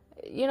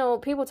 You know,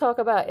 people talk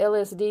about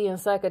LSD and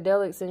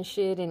psychedelics and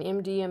shit and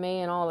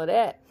MDMA and all of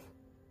that.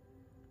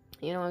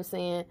 You know what I'm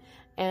saying?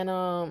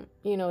 And,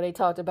 you know, they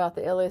talked about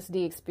the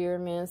LSD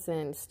experiments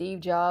and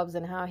Steve Jobs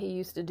and how he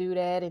used to do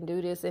that and do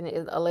this and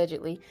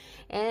allegedly.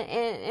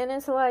 And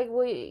it's like,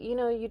 well, you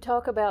know, you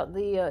talk about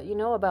the, you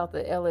know, about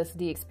the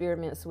LSD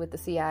experiments with the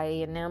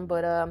CIA and them,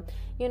 but,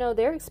 you know,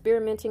 they're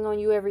experimenting on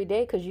you every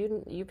day because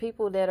you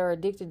people that are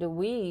addicted to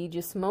weed,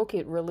 you smoke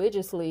it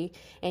religiously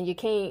and you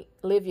can't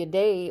live your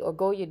day or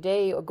go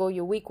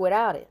your week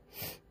without it.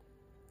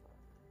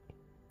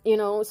 You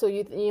know, so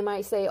you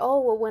might say, oh,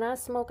 well, when I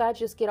smoke, I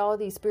just get all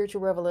these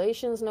spiritual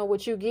revelations. No,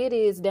 what you get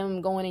is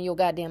them going in your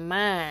goddamn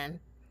mind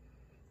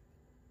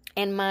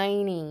and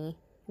mining.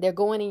 They're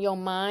going in your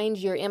mind,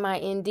 your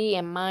M-I-N-D,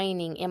 and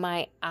mining,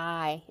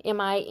 M-I-N-I-N-G.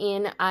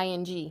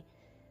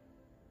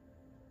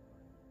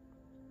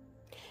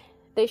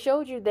 They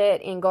showed you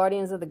that in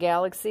Guardians of the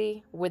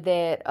Galaxy with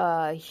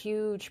that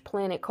huge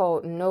planet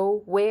called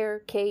Nowhere,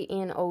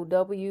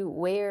 K-N-O-W,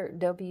 where,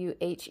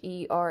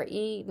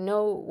 W-H-E-R-E,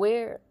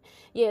 Nowhere.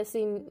 Yeah, see,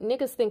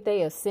 niggas think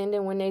they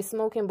ascending when they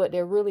smoking, but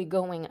they're really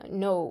going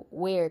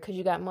nowhere because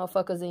you got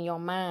motherfuckers in your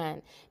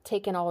mind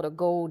taking all the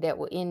gold that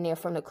were in there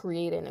from the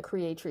creator and the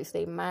creatrix.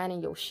 They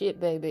mining your shit,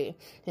 baby.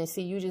 And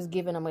see, you just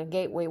giving them a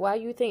gateway. Why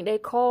you think they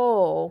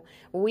call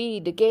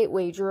weed the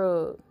gateway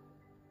drug?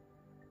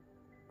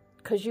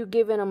 Because you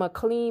giving them a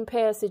clean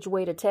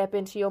passageway to tap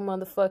into your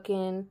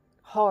motherfucking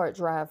hard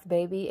drive,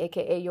 baby,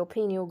 a.k.a. your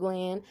pineal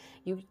gland.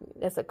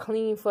 That's a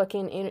clean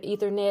fucking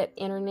Ethernet,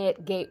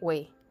 internet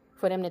gateway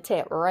for them to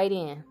tap right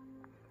in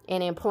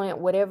and implant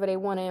whatever they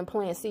want to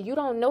implant. See, you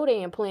don't know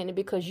they implanted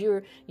because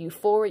you're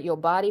euphoric. Your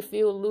body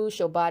feel loose.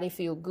 Your body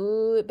feel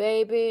good,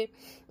 baby.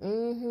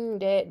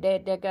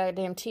 That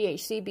goddamn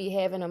THC be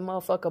having a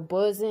motherfucker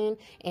buzzing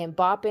and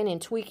bopping and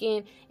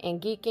tweaking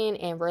and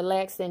geeking and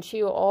relaxed and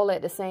chill all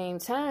at the same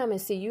time. And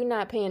see, you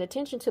not paying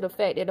attention to the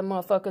fact that the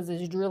motherfuckers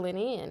is drilling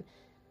in.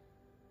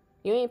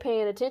 You ain't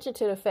paying attention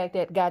to the fact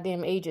that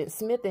goddamn Agent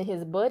Smith and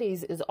his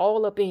buddies is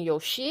all up in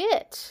your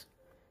shit.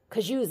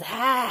 Because you was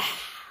high.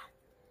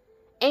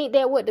 Ain't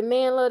that what the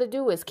man love to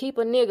do, is keep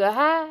a nigga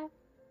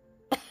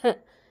high?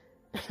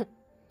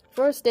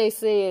 First they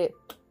said,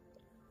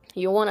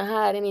 you want to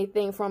hide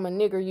anything from a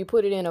nigger, you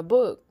put it in a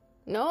book.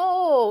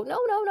 No.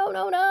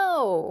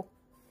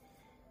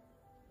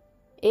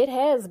 It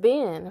has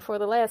been for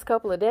the last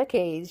couple of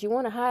decades. You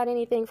want to hide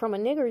anything from a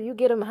nigger, you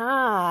get them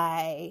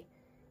high.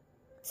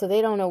 So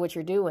they don't know what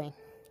you're doing.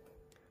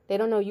 They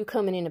don't know you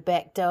coming in the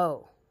back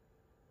door.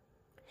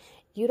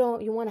 You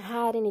want to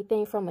hide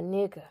anything from a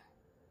nigger.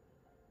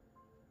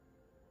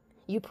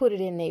 You put it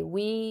in their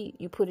weed,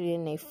 you put it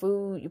in their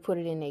food, you put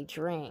it in their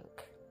drink.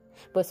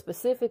 But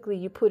specifically,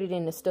 you put it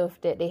in the stuff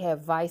that they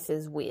have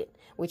vices with,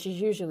 which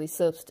is usually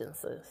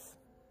substances.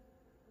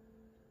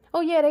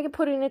 Oh, yeah, they can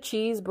put it in a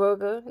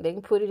cheeseburger. They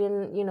can put it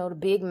in, the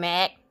Big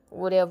Mac,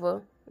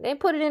 whatever. They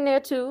put it in there,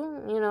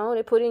 too.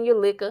 They put it in your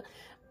liquor.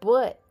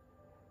 But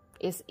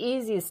it's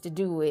easiest to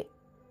do it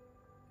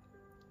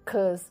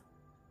because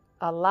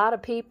a lot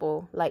of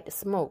people like to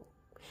smoke.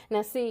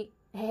 Now, see,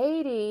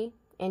 Haiti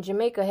and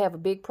Jamaica have a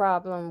big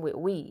problem with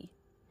weed.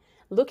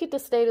 Look at the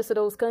status of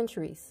those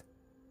countries.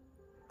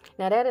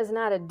 Now, that is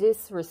not a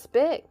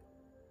disrespect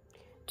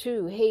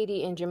to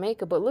Haiti and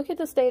Jamaica, but look at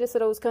the status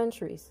of those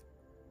countries.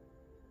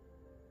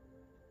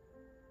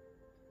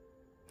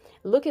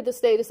 Look at the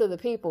status of the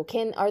people.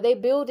 Are they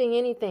building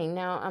anything?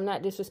 Now, I'm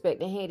not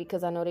disrespecting Haiti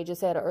because I know they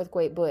just had an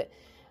earthquake, but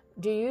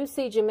do you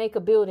see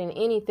Jamaica building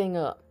anything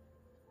up?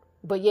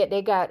 But yet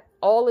they got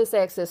all this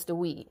access to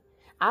weed.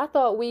 I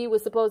thought weed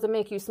was supposed to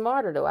make you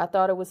smarter, though. I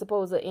thought it was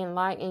supposed to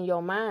enlighten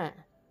your mind.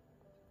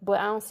 But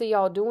I don't see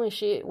y'all doing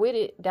shit with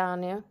it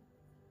down there.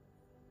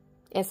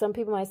 And some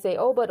people might say,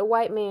 oh, but the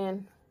white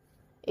man,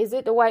 is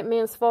it the white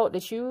man's fault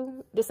that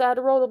you decide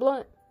to roll a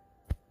blunt?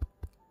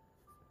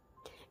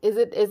 Is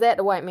that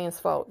the white man's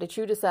fault that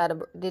you decide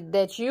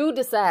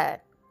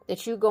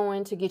that you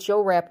going to get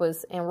your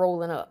rappers and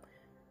rolling up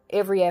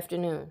every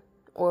afternoon?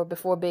 Or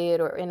before bed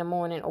or in the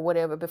morning or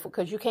whatever,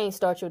 because you can't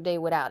start your day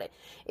without it.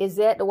 Is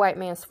that the white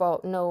man's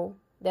fault? No,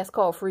 that's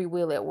called free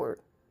will at work.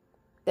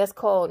 That's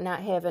called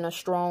not having a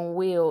strong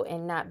will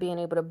and not being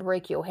able to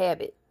break your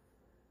habit.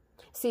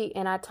 See,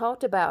 and I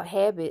talked about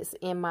habits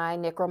in my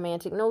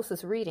necromantic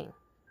gnosis reading,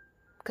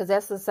 because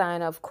that's a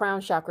sign of crown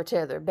chakra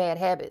tether, bad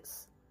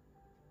habits.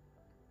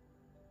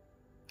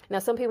 Now,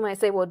 some people might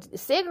say, well,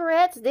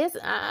 cigarettes,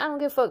 I don't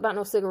give a fuck about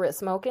no cigarette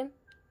smoking.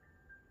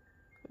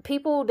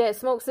 People that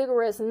smoke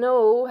cigarettes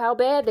know how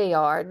bad they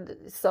are.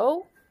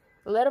 So,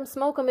 let them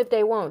smoke them if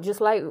they want. Just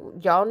like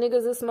y'all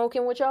niggas is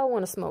smoking what y'all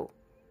want to smoke.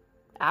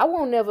 I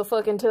won't never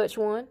fucking touch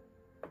one.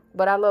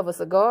 But I love a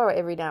cigar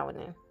every now and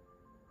then.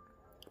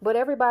 But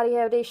everybody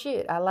have their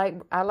shit. I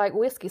like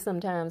whiskey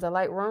sometimes. I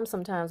like rum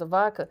sometimes, or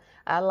vodka.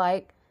 I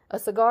like a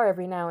cigar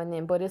every now and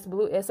then. But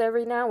it's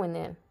every now and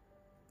then.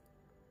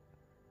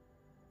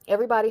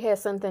 Everybody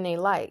has something they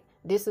like.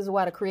 This is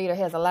why the creator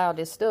has allowed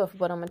this stuff.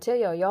 But I'm going to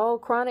tell y'all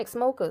chronic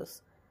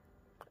smokers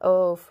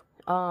of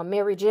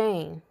Mary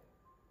Jane.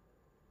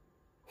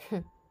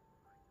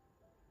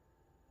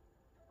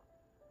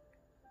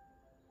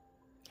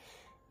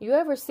 You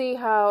ever see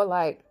how,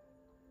 like,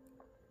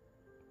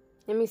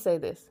 let me say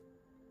this.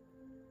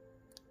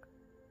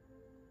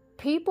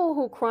 People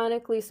who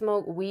chronically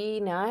smoke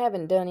weed, now I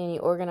haven't done any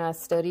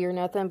organized study or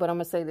nothing, but I'm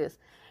going to say this.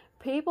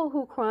 People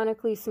who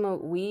chronically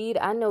smoke weed,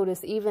 I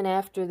notice even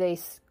after they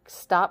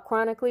stop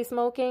chronically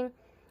smoking,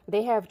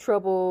 they have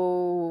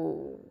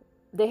troubles.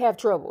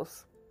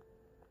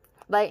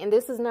 Like, and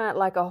this is not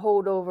like a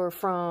holdover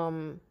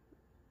from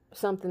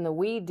something that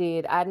we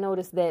did. I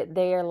noticed that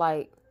they're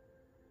like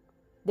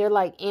They're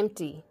like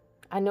empty.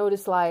 I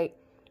notice like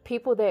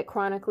people that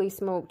chronically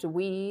smoked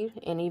weed,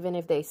 and even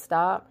if they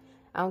stop,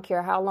 I don't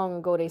care how long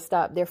ago they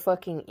stopped, they're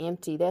fucking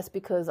empty. That's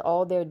because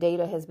all their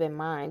data has been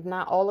mined.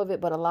 Not all of it,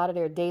 but a lot of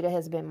their data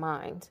has been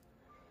mined.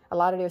 A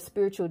lot of their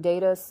spiritual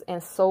data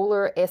and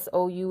solar,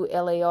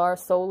 SOULAR,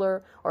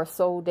 solar or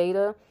soul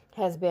data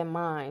has been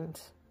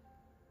mined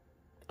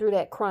through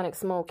that chronic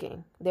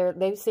smoking.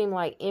 They seem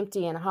like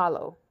empty and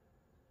hollow.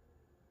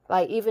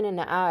 Like even in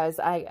the eyes,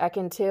 I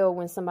can tell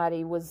when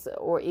somebody was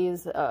or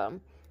is a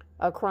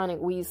chronic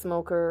weed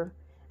smoker.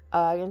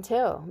 I can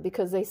tell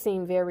because they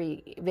seem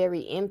very,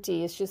 very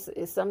empty.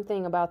 It's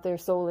something about their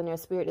soul and their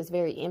spirit is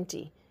very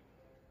empty.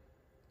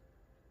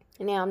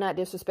 Now, I'm not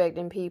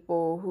disrespecting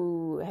people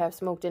who have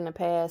smoked in the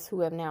past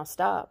who have now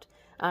stopped.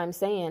 I'm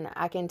saying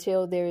I can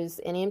tell there's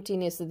an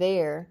emptiness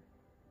there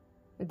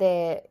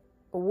that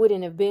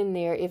wouldn't have been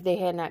there if they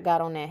had not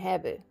got on that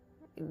habit.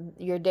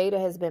 Your data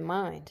has been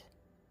mined.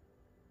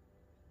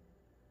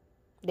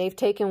 They've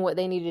taken what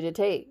they needed to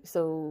take.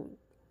 So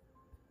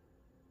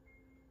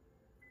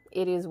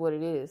it is what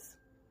it is.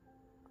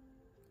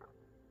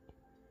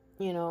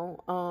 You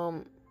know,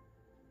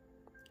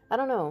 I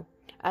don't know.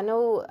 I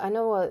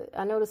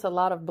notice a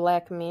lot of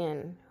black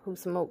men who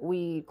smoke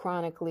weed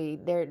chronically.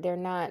 They're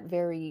not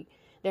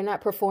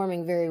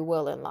performing very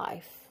well in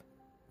life.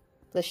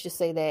 Let's just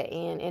say that.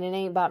 And it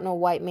ain't about no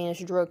white man's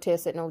drug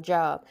test at no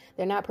job.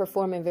 They're not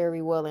performing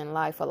very well in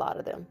life, a lot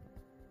of them.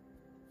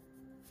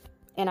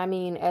 And I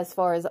mean, as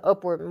far as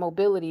upward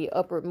mobility,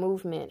 upward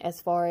movement,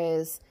 as far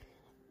as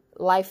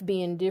life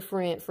being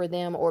different for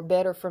them or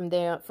better for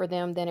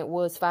them than it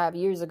was 5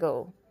 years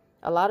ago.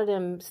 A lot of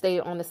them stay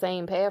on the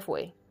same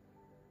pathway,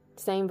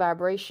 same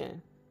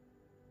vibration.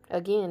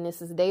 Again, this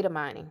is data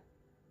mining.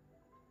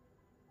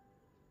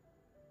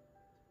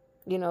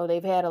 You know,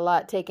 they've had a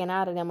lot taken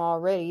out of them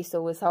already,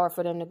 so it's hard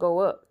for them to go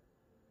up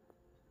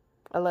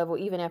a level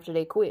even after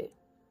they quit.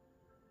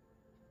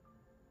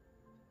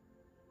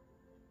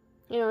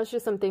 You know, it's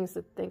just some things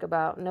to think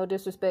about. No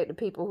disrespect to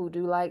people who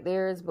do like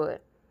theirs,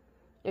 but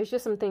it's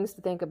just some things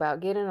to think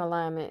about. Get in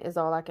alignment is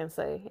all I can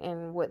say,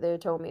 and what they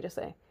told me to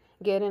say.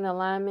 Get in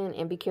alignment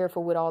and be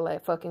careful with all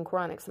that fucking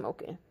chronic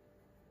smoking.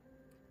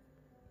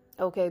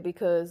 Okay,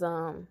 because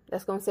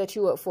that's going to set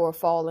you up for a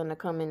fall in the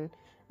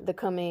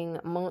coming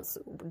months,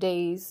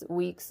 days,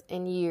 weeks,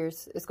 and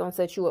years. It's going to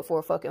set you up for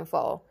a fucking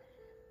fall.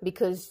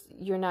 Because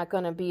you're not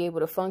going to be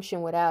able to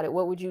function without it.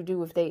 What would you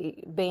do if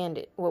they banned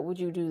it? What would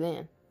you do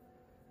then?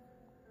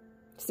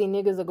 See,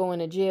 niggas are going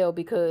to jail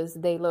because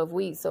they love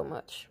weed so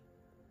much.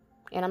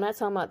 And I'm not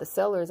talking about the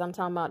sellers. I'm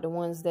talking about the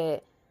ones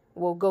that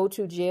will go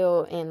to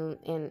jail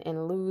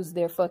and lose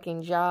their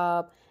fucking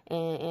job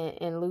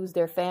and lose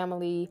their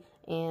family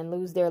and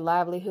lose their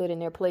livelihood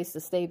and their place to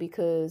stay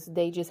because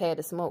they just had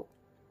to smoke.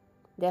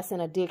 That's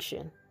an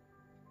addiction.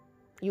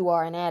 You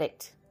are an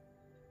addict.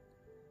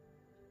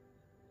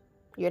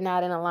 You're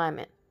not in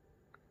alignment.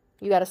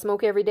 You got to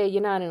smoke every day.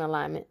 You're not in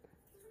alignment.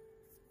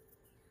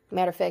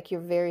 Matter of fact, you're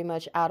very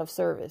much out of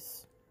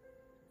service.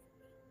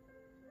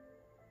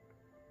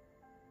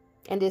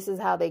 And this is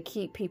how they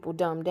keep people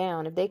dumbed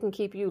down. If they can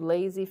keep you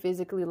lazy,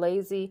 physically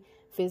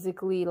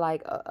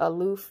like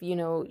aloof, you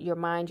know, your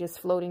mind just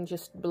floating,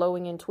 just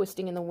blowing and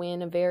twisting in the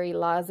wind, a very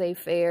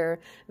laissez-faire,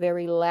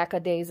 very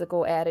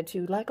lackadaisical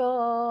attitude, like,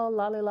 oh,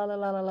 la la la la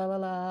la la la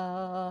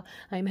la,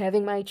 I'm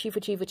having my chief.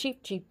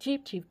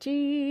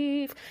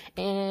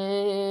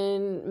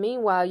 And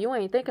meanwhile, you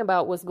ain't thinking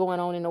about what's going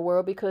on in the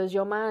world because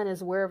your mind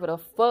is wherever the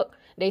fuck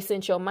they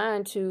sent your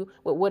mind to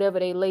with whatever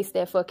they lace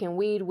that fucking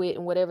weed with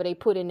and whatever they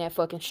put in that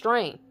fucking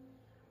strain.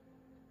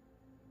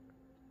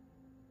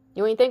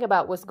 You ain't think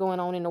about what's going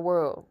on in the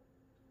world.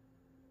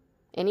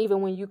 And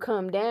even when you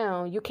come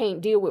down, you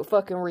can't deal with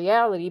fucking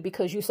reality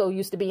because you so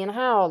used to being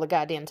high all the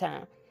goddamn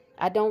time.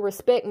 I don't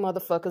respect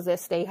motherfuckers that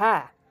stay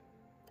high.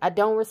 I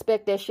don't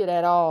respect that shit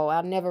at all.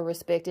 I've never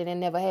respected and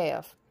never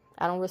have.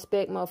 I don't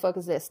respect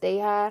motherfuckers that stay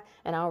high,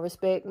 and I don't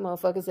respect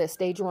motherfuckers that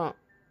stay drunk.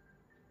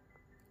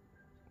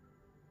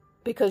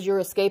 Because you're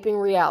escaping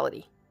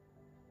reality.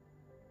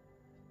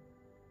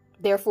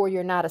 Therefore,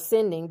 you're not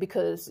ascending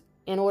because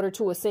in order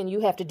to ascend,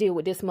 you have to deal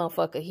with this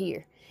motherfucker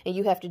here. And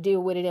you have to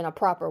deal with it in a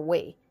proper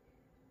way.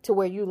 To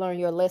where you learn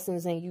your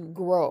lessons and you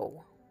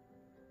grow.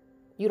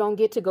 You don't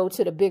get to go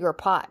to the bigger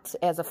pots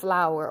as a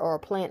flower or a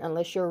plant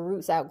unless your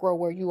roots outgrow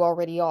where you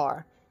already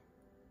are.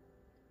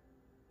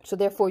 So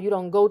therefore, you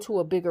don't go to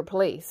a bigger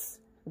place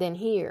than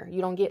here.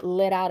 You don't get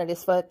let out of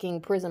this fucking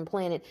prison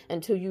planet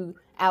until you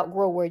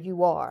outgrow where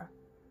you are.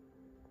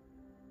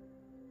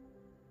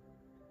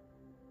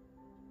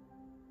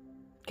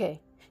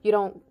 Okay. You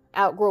don't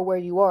outgrow where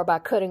you are by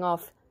cutting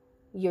off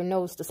your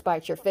nose to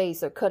spite your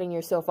face or cutting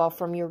yourself off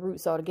from your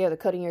roots altogether,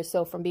 cutting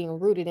yourself from being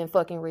rooted in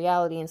fucking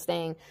reality and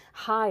staying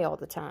high all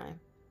the time.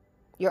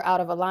 You're out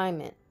of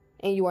alignment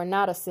and you are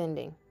not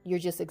ascending. You're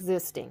just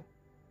existing.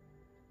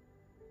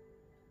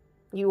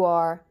 You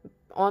are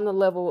on the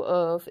level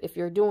of, if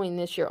you're doing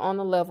this, you're on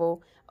the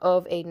level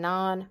of a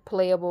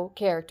non-playable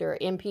character,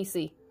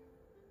 NPC.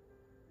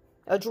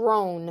 A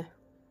drone.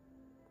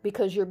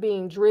 because you're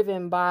being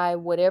driven by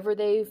whatever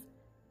they've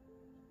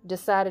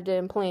decided to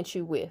implant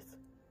you with.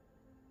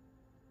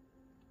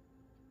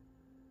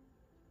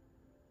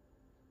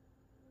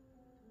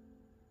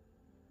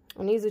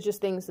 And these are just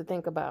things to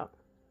think about.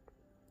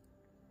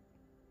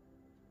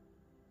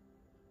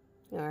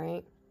 All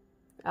right.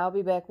 I'll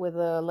be back with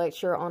a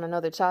lecture on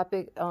another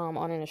topic,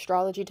 on an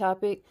astrology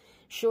topic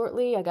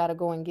shortly. I got to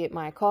go and get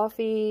my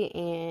coffee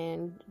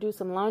and do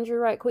some laundry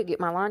right quick, get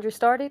my laundry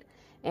started.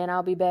 And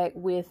I'll be back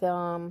with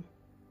a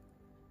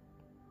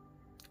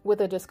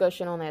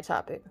discussion on that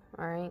topic.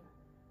 All right.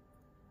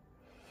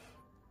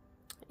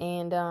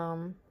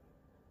 And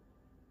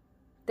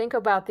think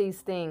about these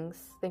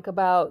things. Think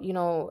about,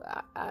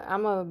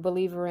 I'm a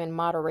believer in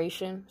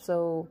moderation.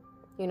 So,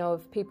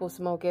 if people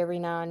smoke every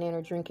now and then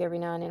or drink every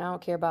now and then, I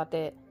don't care about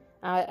that.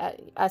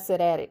 I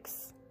said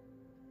addicts,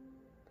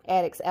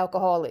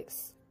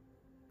 alcoholics.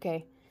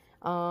 Okay.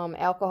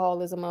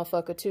 Alcohol is a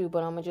motherfucker too,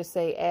 but I'm gonna just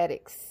say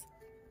addicts.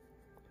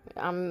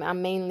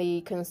 I'm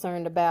mainly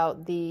concerned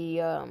about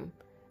the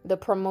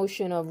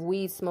promotion of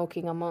weed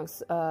smoking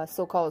amongst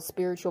so-called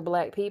spiritual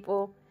black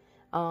people.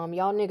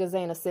 Y'all niggas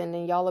ain't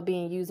ascending. Y'all are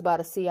being used by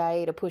the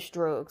CIA to push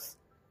drugs.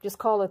 Just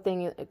call it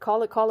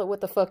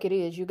what the fuck it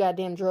is. You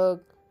goddamn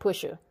drug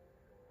pusher,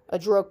 a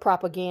drug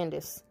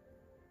propagandist.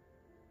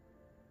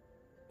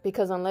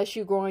 Because unless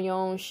you growing your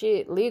own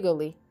shit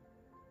legally,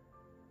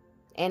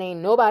 and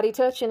ain't nobody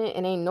touching it,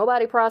 and ain't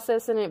nobody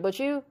processing it but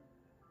you,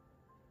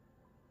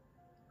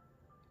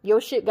 your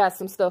shit got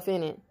some stuff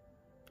in it.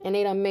 And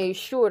they done made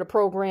sure to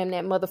program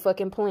that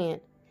motherfucking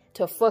plant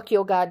to fuck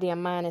your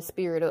goddamn mind and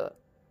spirit up.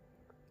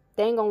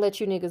 They ain't gonna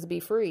let you niggas be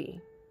free.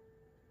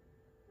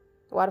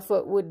 Why the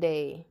fuck would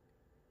they?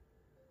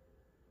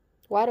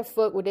 Why the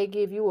fuck would they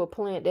give you a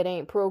plant that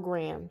ain't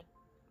programmed?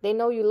 They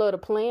know you love the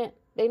plant.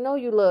 They know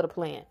you love the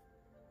plant.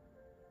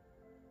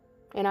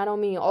 And I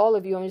don't mean all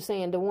of you. I'm just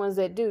saying the ones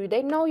that do.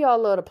 They know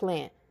y'all love the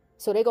plant.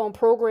 So they gonna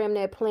program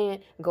that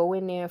plant. Go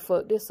in there and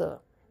fuck this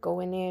up. Go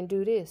in there and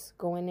do this.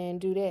 Go in there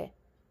and do that.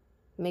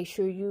 Make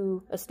sure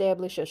you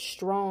establish a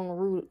strong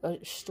root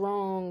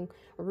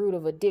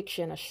of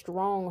addiction, a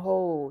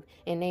stronghold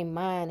in their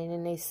mind and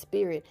in their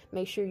spirit.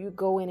 Make sure you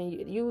go in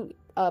and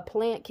a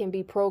plant can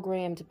be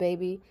programmed,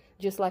 baby,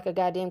 just like a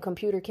goddamn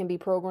computer can be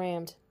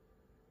programmed.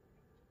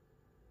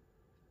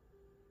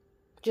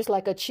 Just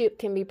like a chip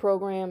can be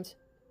programmed.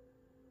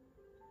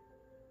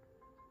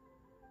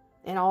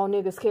 And all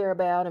niggas care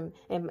about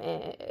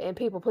and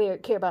people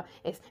care about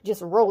is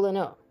just rolling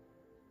up.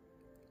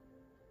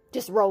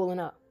 Just rolling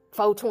up.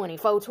 420,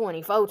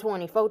 420,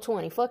 420,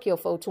 420. Fuck your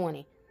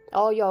 420.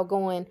 All y'all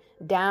going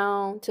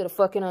down to the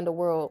fucking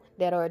underworld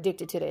that are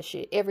addicted to that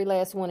shit. Every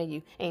last one of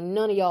you. Ain't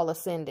none of y'all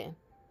ascending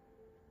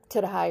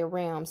to the higher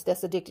realms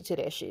that's addicted to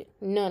that shit.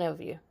 None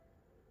of you.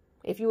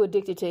 If you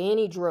addicted to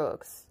any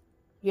drugs,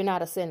 you're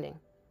not ascending.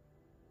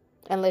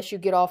 Unless you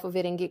get off of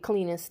it and get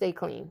clean and stay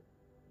clean.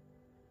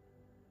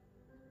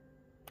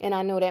 And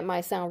I know that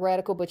might sound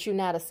radical, but you're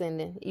not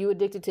ascending. You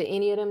addicted to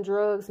any of them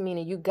drugs,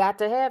 meaning you got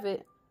to have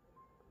it.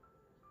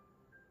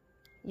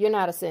 You're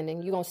not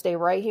ascending. You're going to stay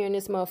right here in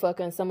this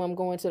motherfucker, and some of them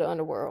going to the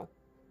underworld.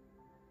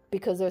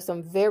 Because there's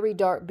some very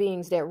dark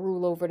beings that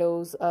rule over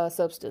those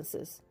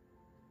substances.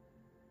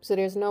 So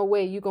there's no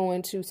way you go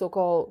into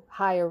so-called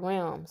higher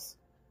realms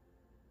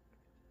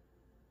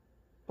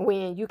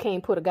when you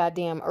can't put a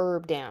goddamn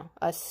herb down,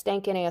 a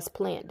stinking ass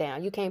plant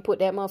down. You can't put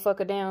that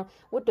motherfucker down.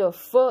 What the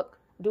fuck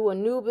do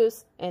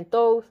Anubis and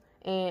Thoth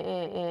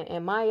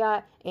and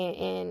Mayat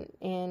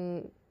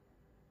and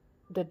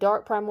the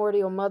dark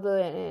primordial mother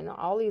and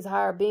all these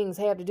higher beings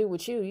have to do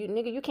with you?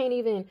 Nigga, you can't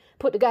even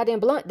put the goddamn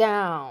blunt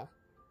down.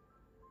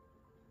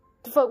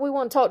 The fuck we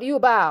want to talk to you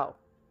about?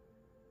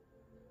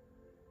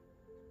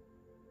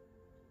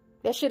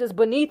 That shit is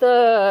beneath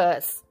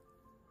us.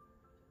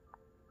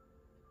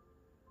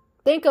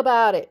 Think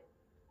about it.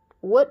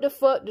 What the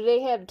fuck do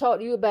they have to talk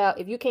to you about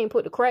if you can't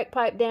put the crack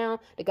pipe down,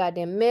 the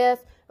goddamn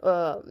meth,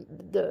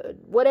 the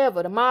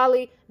whatever, the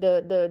Molly,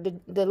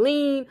 the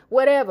lean,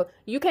 whatever?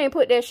 You can't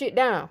put that shit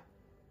down.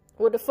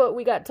 What the fuck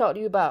we got to talk to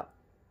you about?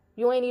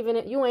 You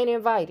ain't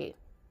invited.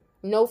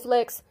 No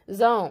flex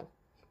zone.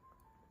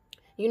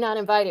 You're not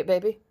invited,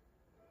 baby.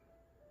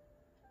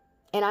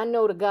 And I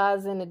know the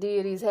gods and the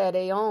deities had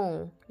their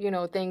own,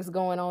 things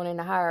going on in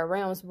the higher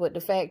realms, but the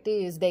fact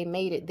is they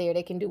made it there.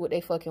 They can do what they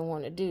fucking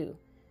want to do.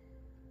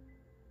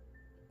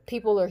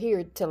 People are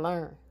here to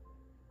learn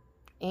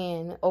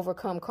and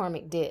overcome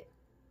karmic debt.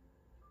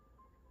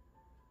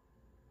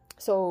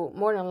 So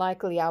more than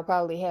likely, I'll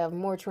probably have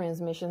more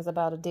transmissions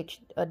about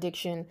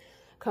addiction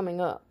coming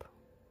up.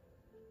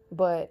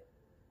 But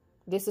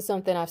this is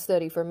something I've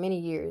studied for many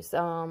years.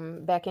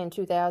 Back in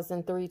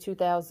 2003,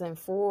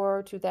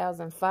 2004,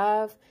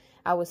 2005,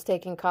 I was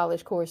taking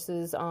college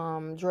courses,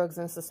 drugs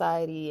and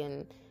society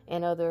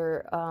and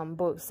other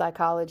books,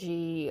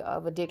 psychology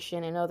of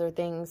addiction and other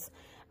things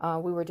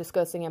we were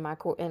discussing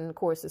in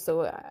courses.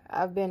 So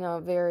I've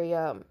been very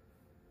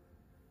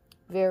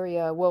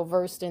well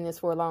versed in this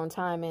for a long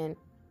time, and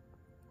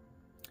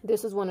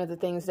this is one of the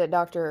things that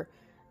Dr.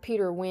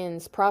 Peter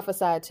Wins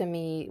prophesied to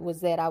me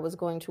was that I was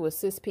going to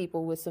assist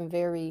people with some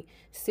very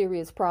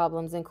serious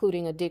problems,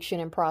 including addiction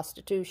and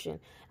prostitution.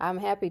 I'm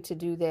happy to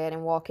do that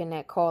and walk in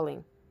that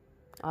calling,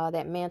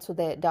 that mantle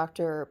that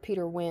Dr.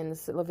 Peter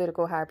Wins,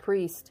 Levitical high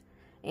priest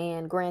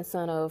and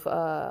grandson of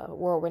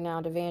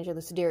world-renowned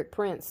evangelist Derek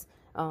Prince,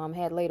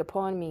 had laid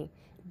upon me.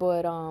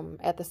 But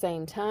at the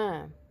same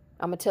time,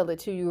 I'm going to tell it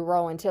to you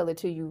raw and tell it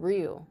to you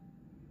real.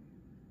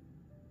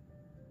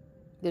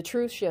 The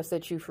truth shall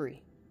set you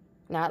free.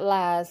 Not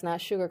lies, not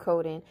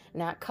sugarcoating,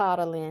 not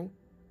coddling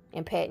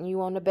and patting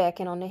you on the back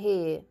and on the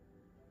head.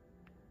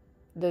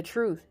 The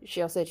truth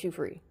shall set you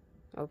free.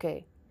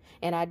 Okay?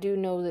 And I do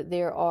know that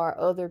there are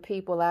other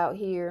people out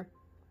here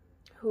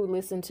who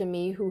listen to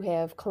me who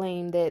have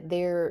claimed that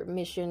their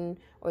mission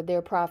or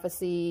their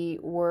prophecy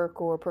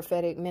work or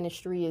prophetic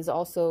ministry is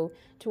also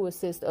to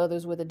assist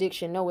others with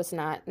addiction. No, it's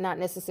not. Not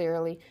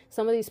necessarily.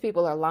 Some of these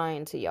people are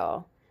lying to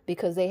y'all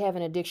because they have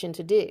an addiction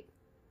to dick.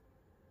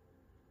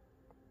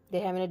 They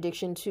have an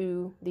addiction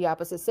to the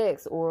opposite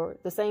sex or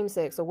the same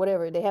sex or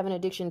whatever. They have an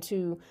addiction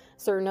to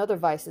certain other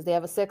vices. They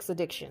have a sex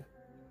addiction.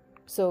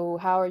 So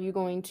how are you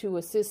going to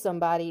assist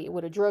somebody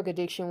with a drug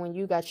addiction when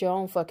you got your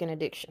own fucking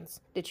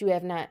addictions that you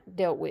have not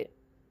dealt with?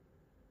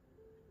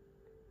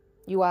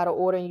 You out of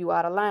order and you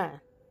out of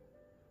line.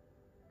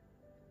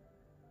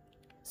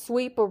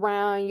 Sweep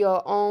around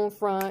your own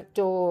front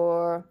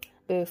door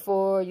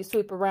before you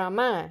sweep around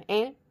mine,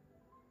 ain't it?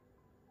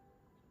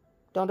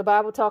 Don't the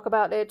Bible talk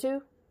about that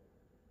too?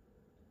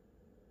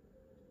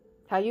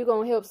 How you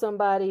gonna help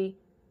somebody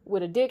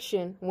with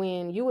addiction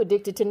when you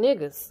addicted to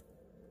niggas?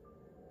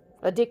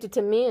 Addicted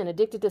to men,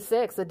 addicted to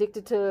sex,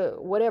 addicted to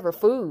whatever,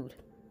 food.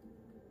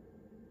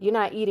 You're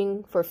not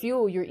eating for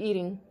fuel, you're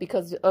eating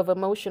because of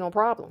emotional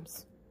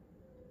problems.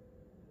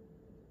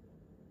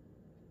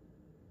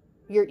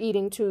 You're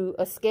eating to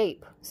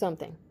escape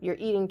something. You're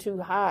eating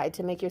to hide,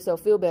 to make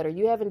yourself feel better.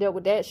 You haven't dealt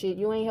with that shit.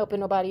 You ain't helping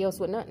nobody else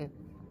with nothing.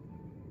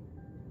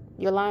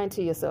 You're lying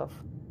to yourself.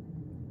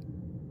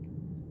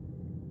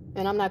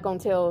 And I'm not going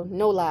to tell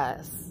no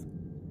lies.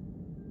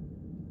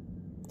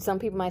 Some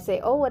people might say,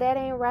 oh, well, that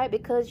ain't right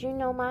because, you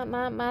know,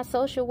 my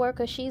social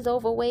worker, she's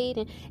overweight.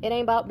 And it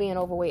ain't about being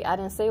overweight. I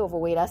didn't say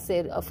overweight. I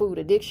said a food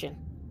addiction.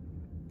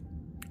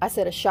 I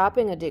said a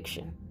shopping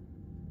addiction.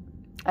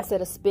 I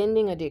said a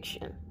spending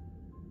addiction.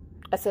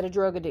 I said a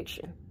drug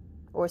addiction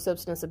or a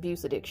substance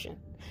abuse addiction.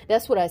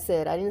 That's what I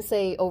said. I didn't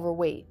say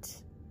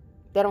overweight.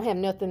 That don't have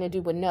nothing to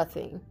do with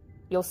nothing.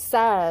 Your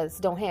size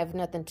don't have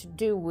nothing to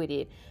do with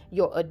it.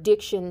 Your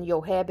addiction,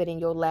 your habit, and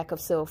your lack of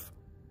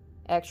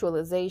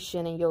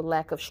self-actualization and your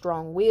lack of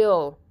strong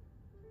will.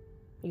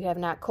 You have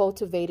not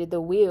cultivated the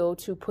will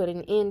to put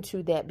an end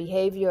to that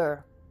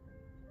behavior.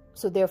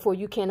 So therefore,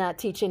 you cannot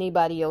teach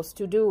anybody else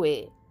to do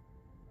it.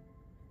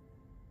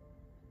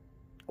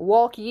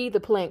 Walk ye the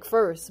plank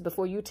first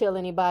before you tell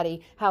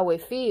anybody how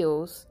it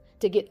feels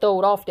to get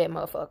thrown off that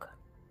motherfucker.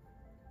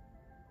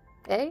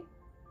 Okay?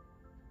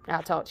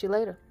 I'll talk to you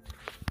later.